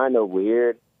it kind of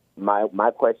weird?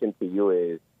 My question to you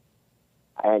is,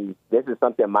 and this is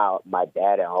something my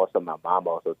dad and also my mom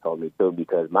also told me too,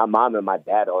 because my mom and my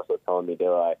dad also told me, they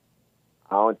were like,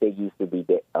 I don't think you should be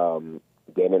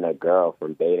getting a girl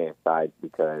from dating sites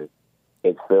because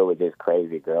it's filled with just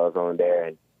crazy girls on there,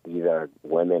 and these are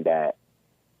women that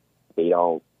they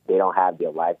don't have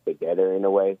their life together in a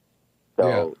way.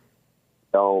 So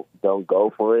don't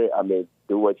go for it. I mean,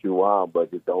 do what you want,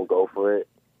 but just don't go for it.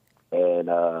 And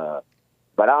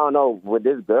but I don't know, with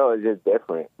this girl, it's just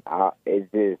different.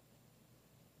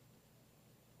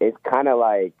 It's kind of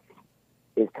like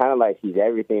she's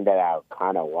everything that I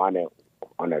kind of wanted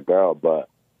on a girl, but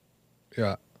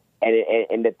yeah.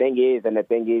 And the thing is,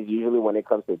 usually when it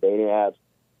comes to dating apps,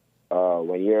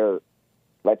 when you're,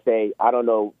 let's say, I don't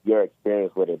know your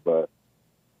experience with it, but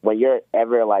when you're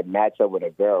ever like match up with a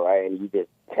girl, right, and you just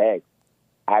text,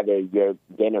 either you're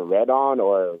getting read on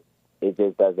or it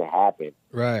just doesn't happen.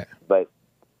 Right. But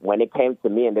when it came to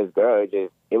me and this girl,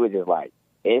 it was just like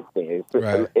instant.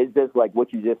 It's just like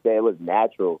what you just said. It was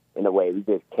natural in a way. We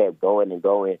just kept going and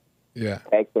going. Yeah.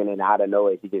 Texting, and out of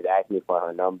nowhere, she just asked me for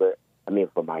my number, and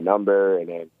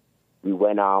then we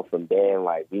went on from there. And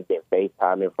like we've been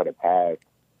FaceTiming for the past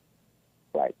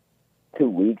like 2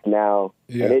 weeks now,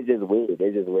 and it's just weird.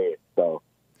 So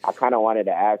I kind of wanted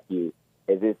to ask you: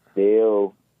 is it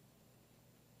still?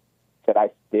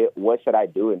 What should I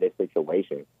do in this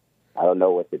situation? I don't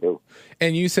know what to do.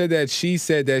 And you said that she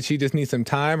just needs some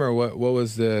time, or what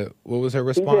was her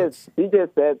response? She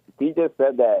just said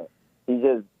that she's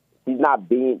not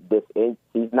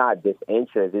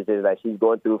disinterested. It's just that she's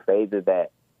going through phases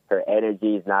that her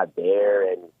energy is not there,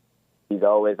 and she's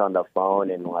always on the phone,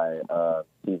 and like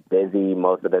she's busy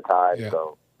most of the time. Yeah.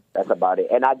 So that's about it.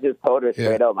 And I just told her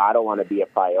straight up, I don't want to be a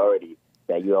priority.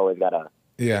 That you always gotta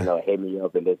hit me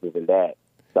up and this and that.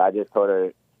 So I just told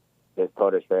her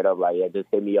straight up, like, just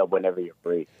hit me up whenever you're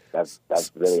free. That's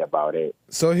really about it.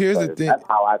 So here's the thing. That's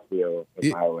how I feel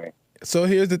in my way. So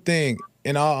here's the thing.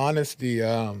 In all honesty,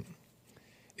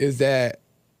 is that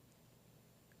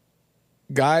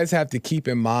guys have to keep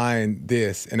in mind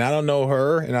this. And I don't know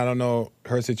her, and I don't know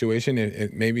her situation.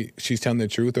 And maybe she's telling the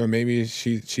truth, or maybe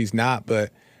she's not.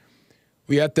 But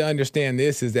we have to understand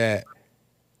this: is that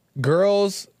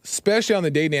girls, especially on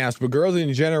the dating apps, but girls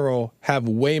in general, have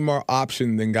way more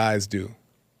options than guys do.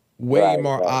 Way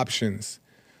more options.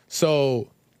 So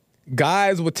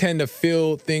guys would tend to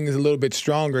feel things a little bit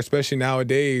stronger, especially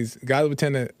nowadays. Guys would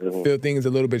tend to feel things a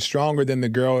little bit stronger than the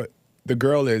girl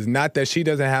is. Not that she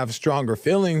doesn't have stronger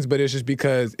feelings, but it's just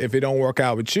because if it don't work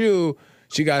out with you,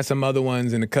 she got some other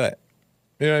ones in the cut.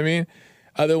 You know what I mean?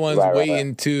 Other ones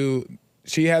waiting to...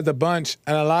 She has a bunch,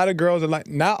 and a lot of girls are like,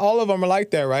 not all of them are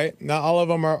like that, right? Not all of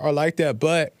them are like that,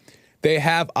 but they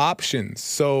have options.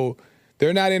 So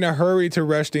they're not in a hurry to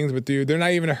rush things with you. They're not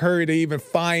even in a hurry to even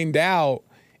find out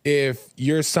if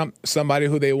you're somebody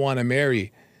who they want to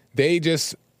marry. They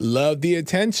just love the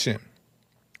attention.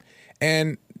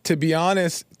 And to be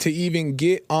honest, to even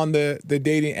get on the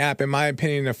dating app, in my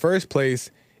opinion, in the first place,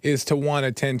 is to want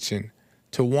attention,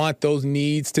 to want those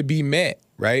needs to be met,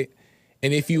 right?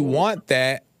 And if you want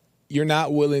that, you're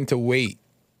not willing to wait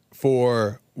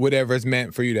for whatever's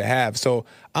meant for you to have. So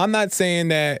I'm not saying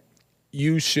that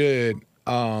you should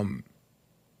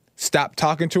stop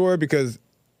talking to her, because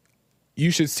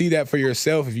you should see that for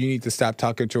yourself if you need to stop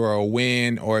talking to her, or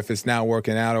when, or if it's not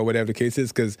working out, or whatever the case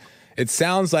is, because it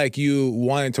sounds like you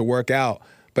wanted to work out.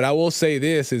 But I will say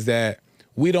this, is that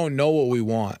we don't know what we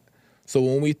want. So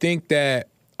when we think that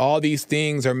all these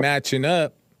things are matching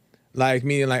up, like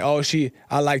meaning like, oh,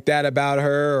 I like that about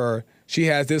her, or she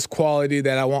has this quality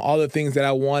that I want, all the things that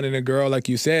I want in a girl, like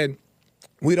you said,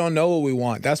 we don't know what we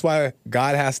want. That's why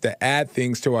God has to add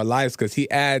things to our lives, because he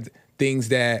adds things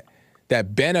that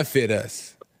benefit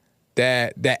us,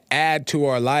 that add to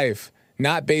our life,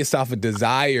 not based off of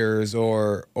desires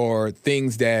or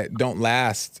things that don't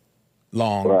last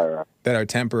long, that are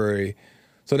temporary.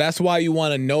 So that's why you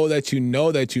want to know that you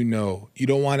know that you know. You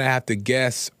don't want to have to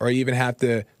guess or even have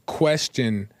to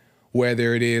question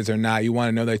whether it is or not. You want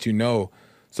to know that you know.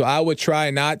 So I would try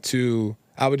not to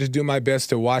I would just do my best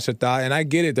to watch the thought. And I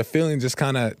get it. The feelings just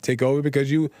kind of take over because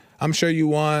I'm sure you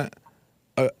want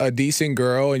a decent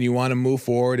girl and you want to move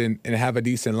forward and have a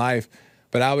decent life.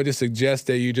 But I would just suggest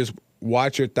that you just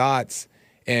watch your thoughts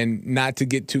and not to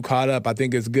get too caught up. I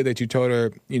think it's good that you told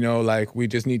her, like, we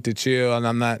just need to chill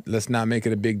and let's not make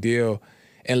it a big deal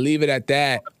and leave it at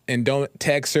that. And don't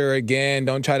text her again.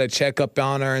 Don't try to check up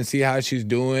on her and see how she's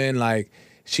doing. Like,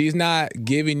 she's not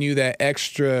giving you that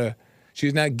extra,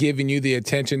 she's not giving you the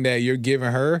attention that you're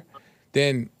giving her.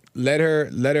 Then let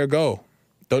her go.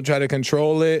 Don't try to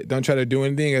control it. Don't try to do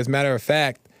anything. As a matter of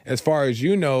fact, as far as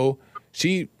you know,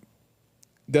 she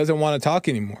doesn't want to talk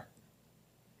anymore.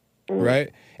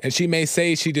 Right? And she may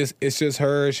say it's just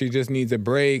her, she just needs a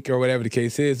break or whatever the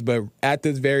case is, but at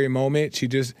this very moment, she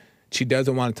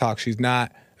doesn't want to talk. She's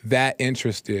not that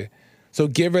interested. So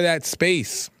give her that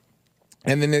space.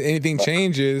 And then if anything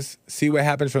changes, see what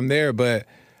happens from there. But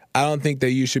I don't think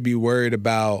that you should be worried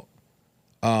about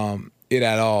it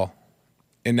at all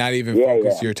and not even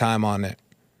focus your time on it.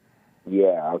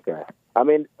 Yeah, okay. I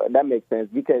mean, that makes sense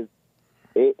because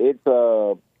it's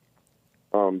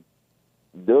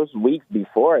those weeks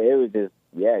before, it was just,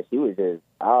 she was just,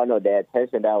 I don't know, the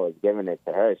attention that I was giving it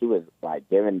to her, she was like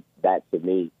giving that to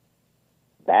me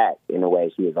back in a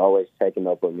way. She was always checking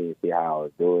up on me and see how I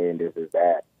was doing, this is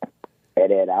that. And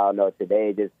then, I don't know, today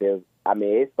it just feels, I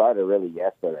mean, it started really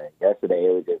yesterday. Yesterday,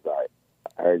 it was just like,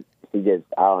 she just,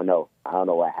 I don't know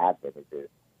what happened. It just,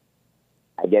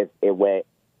 I guess it went,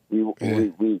 we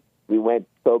went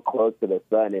so close to the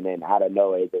sun, and then out of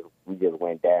nowhere, we just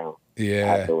went down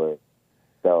afterwards.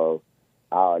 So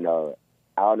I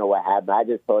don't know what happened. I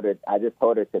just told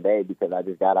her today because I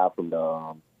just got out from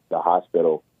the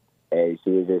hospital, and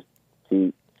she was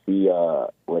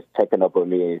was checking up on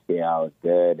me and seeing I was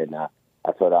good, and I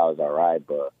told her I was all right.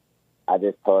 But I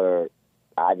just told her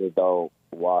I just don't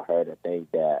want her to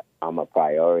think that I'm a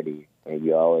priority, and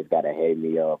you always gotta hit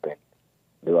me up and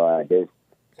do this.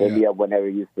 Hit me up whenever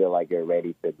you feel like you're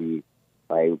ready to be,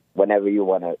 like whenever you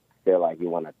want to feel like you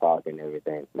want to talk and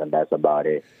everything. And that's about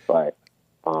it. But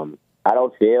I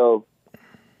don't feel.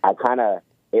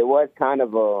 It was kind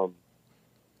of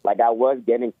like I was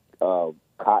getting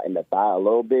caught in the thigh a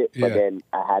little bit, but then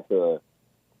I had to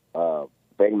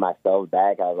bring myself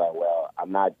back. I was like, well,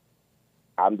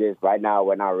 I'm just right now.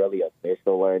 We're not really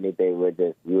official or anything. We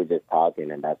were just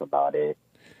talking, and that's about it.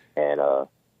 And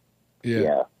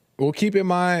yeah. Well, keep in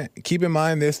mind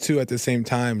this too. At the same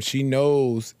time, she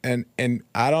knows, and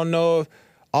I don't know if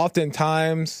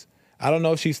oftentimes I don't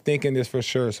know if she's thinking this for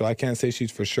sure. So I can't say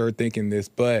she's for sure thinking this,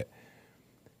 but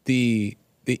the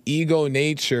ego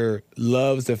nature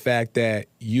loves the fact that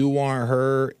you want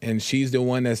her, and she's the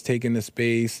one that's taking the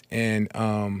space, and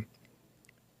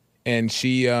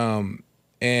she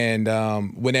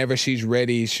whenever she's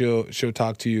ready, she'll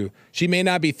talk to you. She may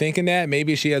not be thinking that.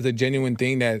 Maybe she has a genuine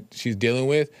thing that she's dealing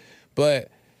with, but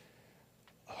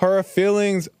her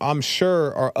feelings, I'm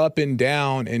sure, are up and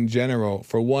down in general.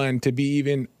 For one, to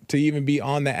even be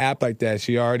on the app like that,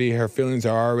 her feelings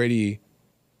are already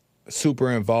super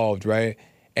involved, right?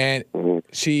 And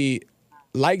she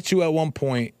liked you at one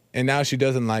point, and now she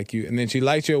doesn't like you, and then she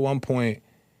liked you at one point.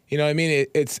 You know what I mean?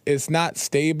 It's not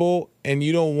stable, and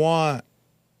you don't want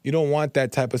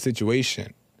that type of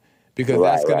situation because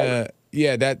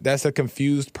that's a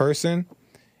confused person,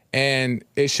 and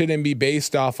it shouldn't be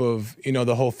based off of,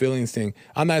 the whole feelings thing.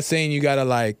 I'm not saying you got to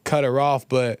like cut her off,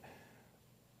 but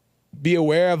be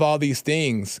aware of all these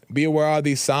things, be aware of all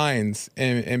these signs,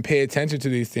 and pay attention to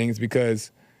these things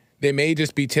because they may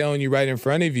just be telling you right in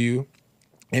front of you.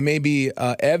 It may be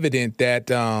evident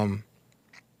that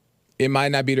it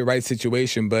might not be the right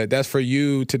situation, but that's for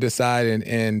you to decide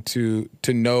and to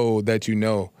know that you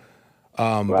know.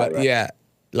 But yeah,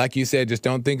 like you said, just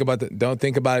don't think about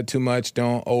it too much.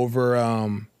 Don't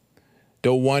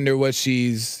wonder what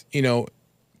she's,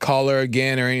 call her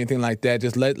again or anything like that.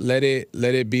 Just let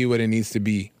it be what it needs to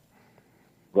be.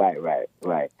 Right.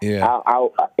 Yeah.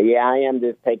 I am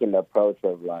just taking the approach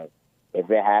of like, if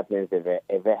it happens, it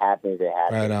happens.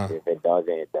 Right. If it doesn't,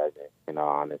 it doesn't.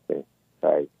 Honestly,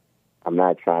 like I'm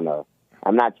not trying to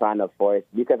force,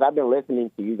 because I've been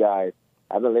listening to you guys.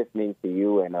 I've been listening to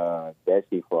you and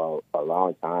Jesse for a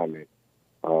long time,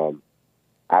 and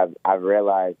I've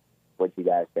realized what you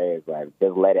guys say is like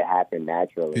just let it happen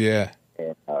naturally. Yeah.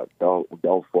 And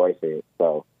don't force it.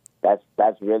 So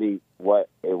that's really what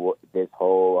this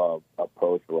whole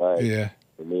approach was. Yeah.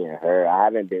 For me and her, I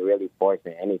haven't been really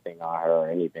forcing anything on her or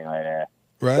anything like that.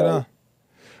 Right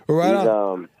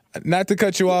on. Not to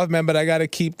cut you off, man, but I got to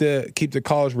keep the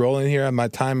calls rolling here, and my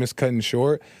time is cutting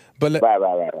short. But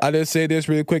right. I'll just say this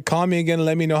really quick. Call me again and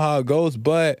let me know how it goes.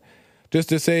 But just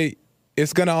to say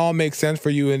it's gonna all make sense for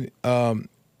you in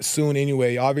soon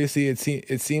anyway. Obviously, it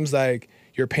seems like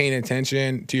you're paying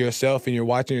attention to yourself and you're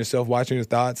watching yourself, watching your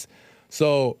thoughts.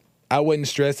 So I wouldn't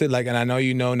stress it. And I know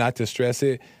you know not to stress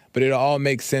it, but it'll all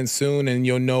make sense soon, and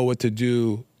you'll know what to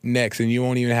do next, and you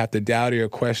won't even have to doubt it or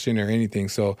question or anything.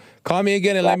 So call me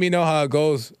again and let me know how it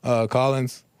goes,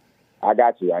 Collins. I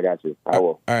got you. I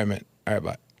will. All right, man. All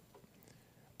right,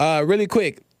 bye. Really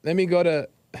quick, let me go to...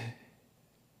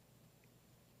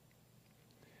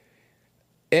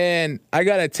 And I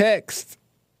got a text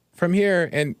from here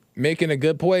and making a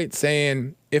good point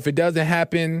saying, if it doesn't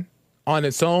happen on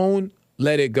its own,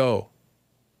 let it go.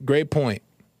 Great point.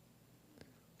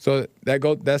 So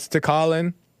that's to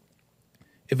Colin.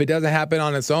 If it doesn't happen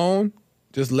on its own,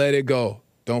 just let it go.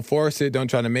 Don't force it. Don't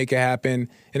try to make it happen.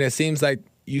 And it seems like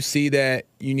you see that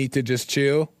you need to just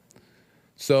chill.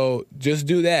 So just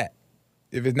do that.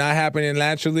 If it's not happening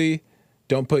naturally,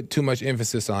 don't put too much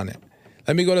emphasis on it.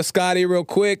 Let me go to Scotty real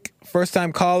quick. First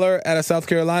time caller out of South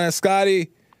Carolina. Scotty,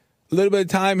 a little bit of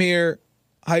time here.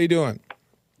 How you doing?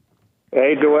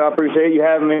 Hey, Joel, I appreciate you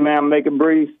having me, man. I'll make it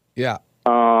brief. Yeah.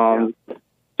 So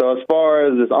as far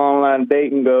as this online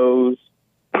dating goes,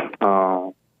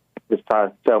 just try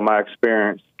to tell my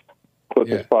experience quick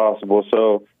as possible.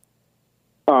 So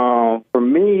for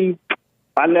me,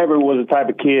 I never was the type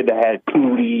of kid that had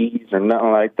cooties or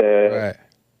nothing like that. Right.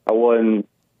 I wasn't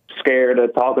scared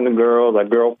of talking to girls, like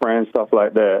girlfriends, stuff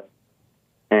like that.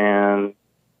 And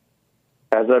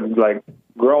as I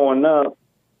growing up,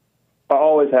 I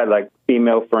always had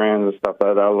female friends and stuff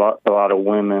like that, a lot of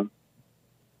women.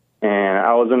 And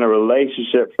I was in a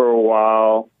relationship for a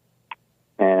while,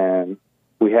 and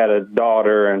we had a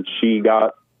daughter, and she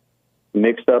got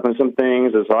mixed up in some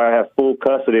things, and so I have full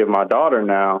custody of my daughter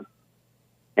now.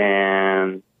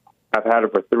 And I've had her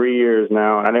for 3 years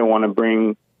now. I didn't want to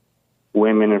bring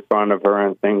women in front of her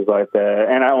and things like that.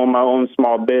 And I own my own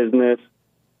small business,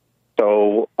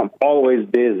 so I'm always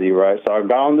busy, right? So I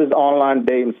got on this online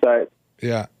dating site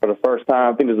for the first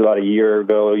time. I think it was about a year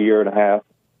ago, a year and a half.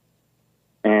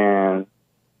 And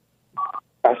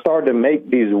I started to make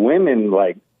these women,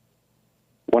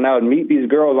 when I would meet these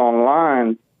girls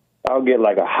online, I would get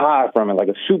a high from it,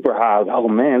 a super high. I was oh,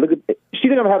 man, look at this. She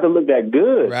didn't have to look that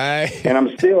good. Right. And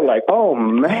I'm still oh,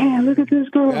 man, look at this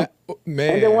girl.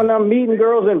 Man. And then when I'm meeting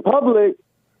girls in public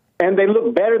and they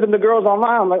look better than the girls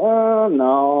online, I'm like, oh,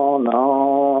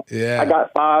 no. Yeah. I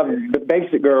got 5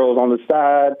 basic girls on the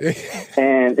side.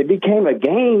 And it became a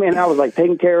game, and I was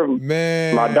taking care of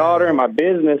my daughter and my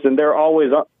business, and they're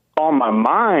always on my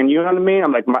mind. You know what I mean?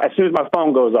 I'm as soon as my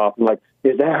phone goes off, I'm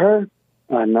is that her?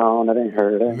 No, that ain't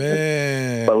her.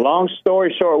 Man. But long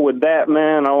story short with that,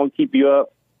 man, I won't keep you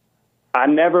up. I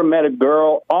never met a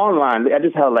girl online. I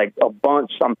just had a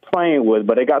bunch I'm playing with,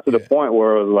 but it got to the point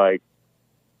where it was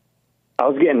I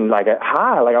was getting a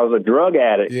high, I was a drug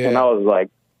addict. And I was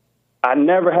I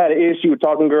never had an issue with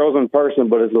talking to girls in person,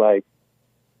 but it's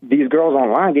these girls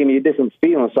online gave me a different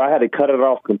feeling. So I had to cut it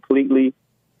off completely.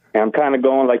 And I'm kind of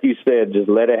going, like you said, just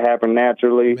let it happen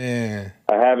naturally. Man.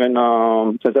 I haven't,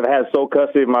 since I've had sole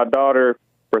custody of my daughter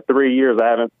for 3 years, I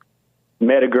haven't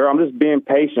met a girl. I'm just being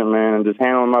patient, man, and just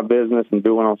handling my business and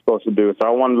doing what I'm supposed to do. So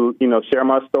I wanted to, share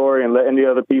my story and let any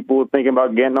other people thinking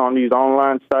about getting on these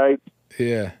online sites.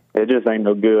 Yeah. It just ain't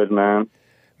no good, man.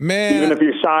 Man. Even if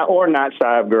you're shy or not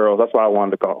shy of girls, that's why I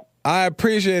wanted to call. I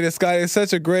appreciate it, Scott. It's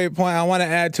such a great point. I want to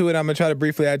add to it. I'm going to try to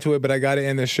briefly add to it, but I got to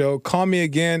end the show. Call me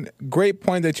again. Great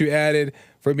point that you added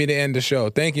for me to end the show.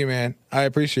 Thank you, man. I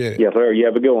appreciate it. Yes, sir. You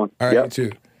have a good one. All right, you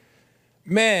too.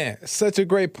 Man, such a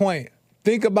great point.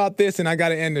 Think about this, and I got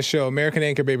to end the show. American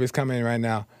Anchor Baby is coming in right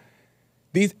now.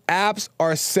 These apps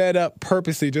are set up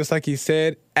purposely, just like he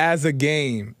said, as a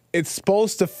game. It's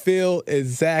supposed to feel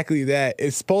exactly that.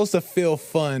 It's supposed to feel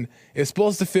fun. It's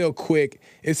supposed to feel quick.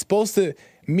 It's supposed to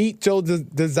meet your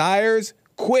desires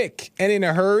quick and in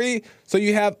a hurry, so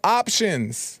you have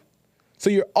options. So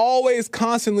you're always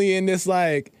constantly in this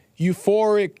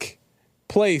euphoric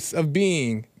place of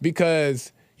being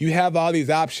because you have all these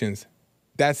options.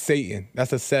 That's Satan.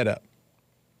 That's a setup.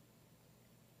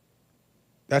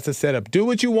 That's a setup. Do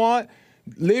what you want.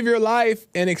 Live your life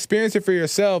and experience it for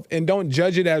yourself, and don't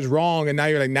judge it as wrong. And now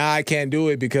you're nah, I can't do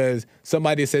it because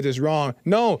somebody said it's wrong.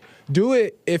 No, do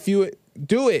it if you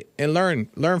do it and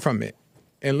learn from it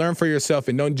and learn for yourself,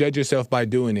 and don't judge yourself by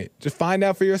doing it. Just find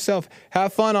out for yourself.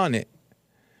 Have fun on it,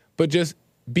 but just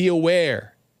be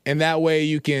aware. And that way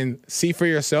you can see for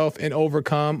yourself and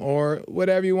overcome or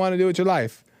whatever you want to do with your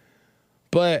life.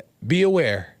 But be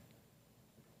aware.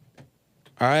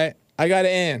 All right? I got to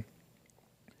end.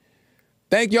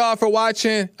 Thank y'all for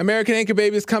watching. American Anchor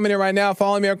Baby is coming in right now.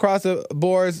 Follow me across the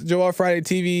boards, Joel Friday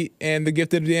TV and The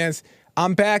Gift of the Dance.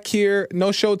 I'm back here.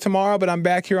 No show tomorrow, but I'm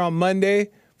back here on Monday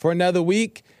for another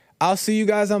week. I'll see you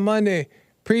guys on Monday.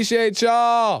 Appreciate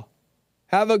y'all.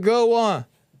 Have a good one.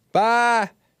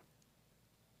 Bye.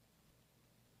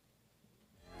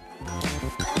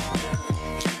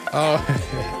 Oh.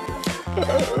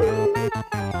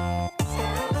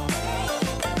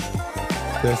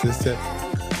 This is it.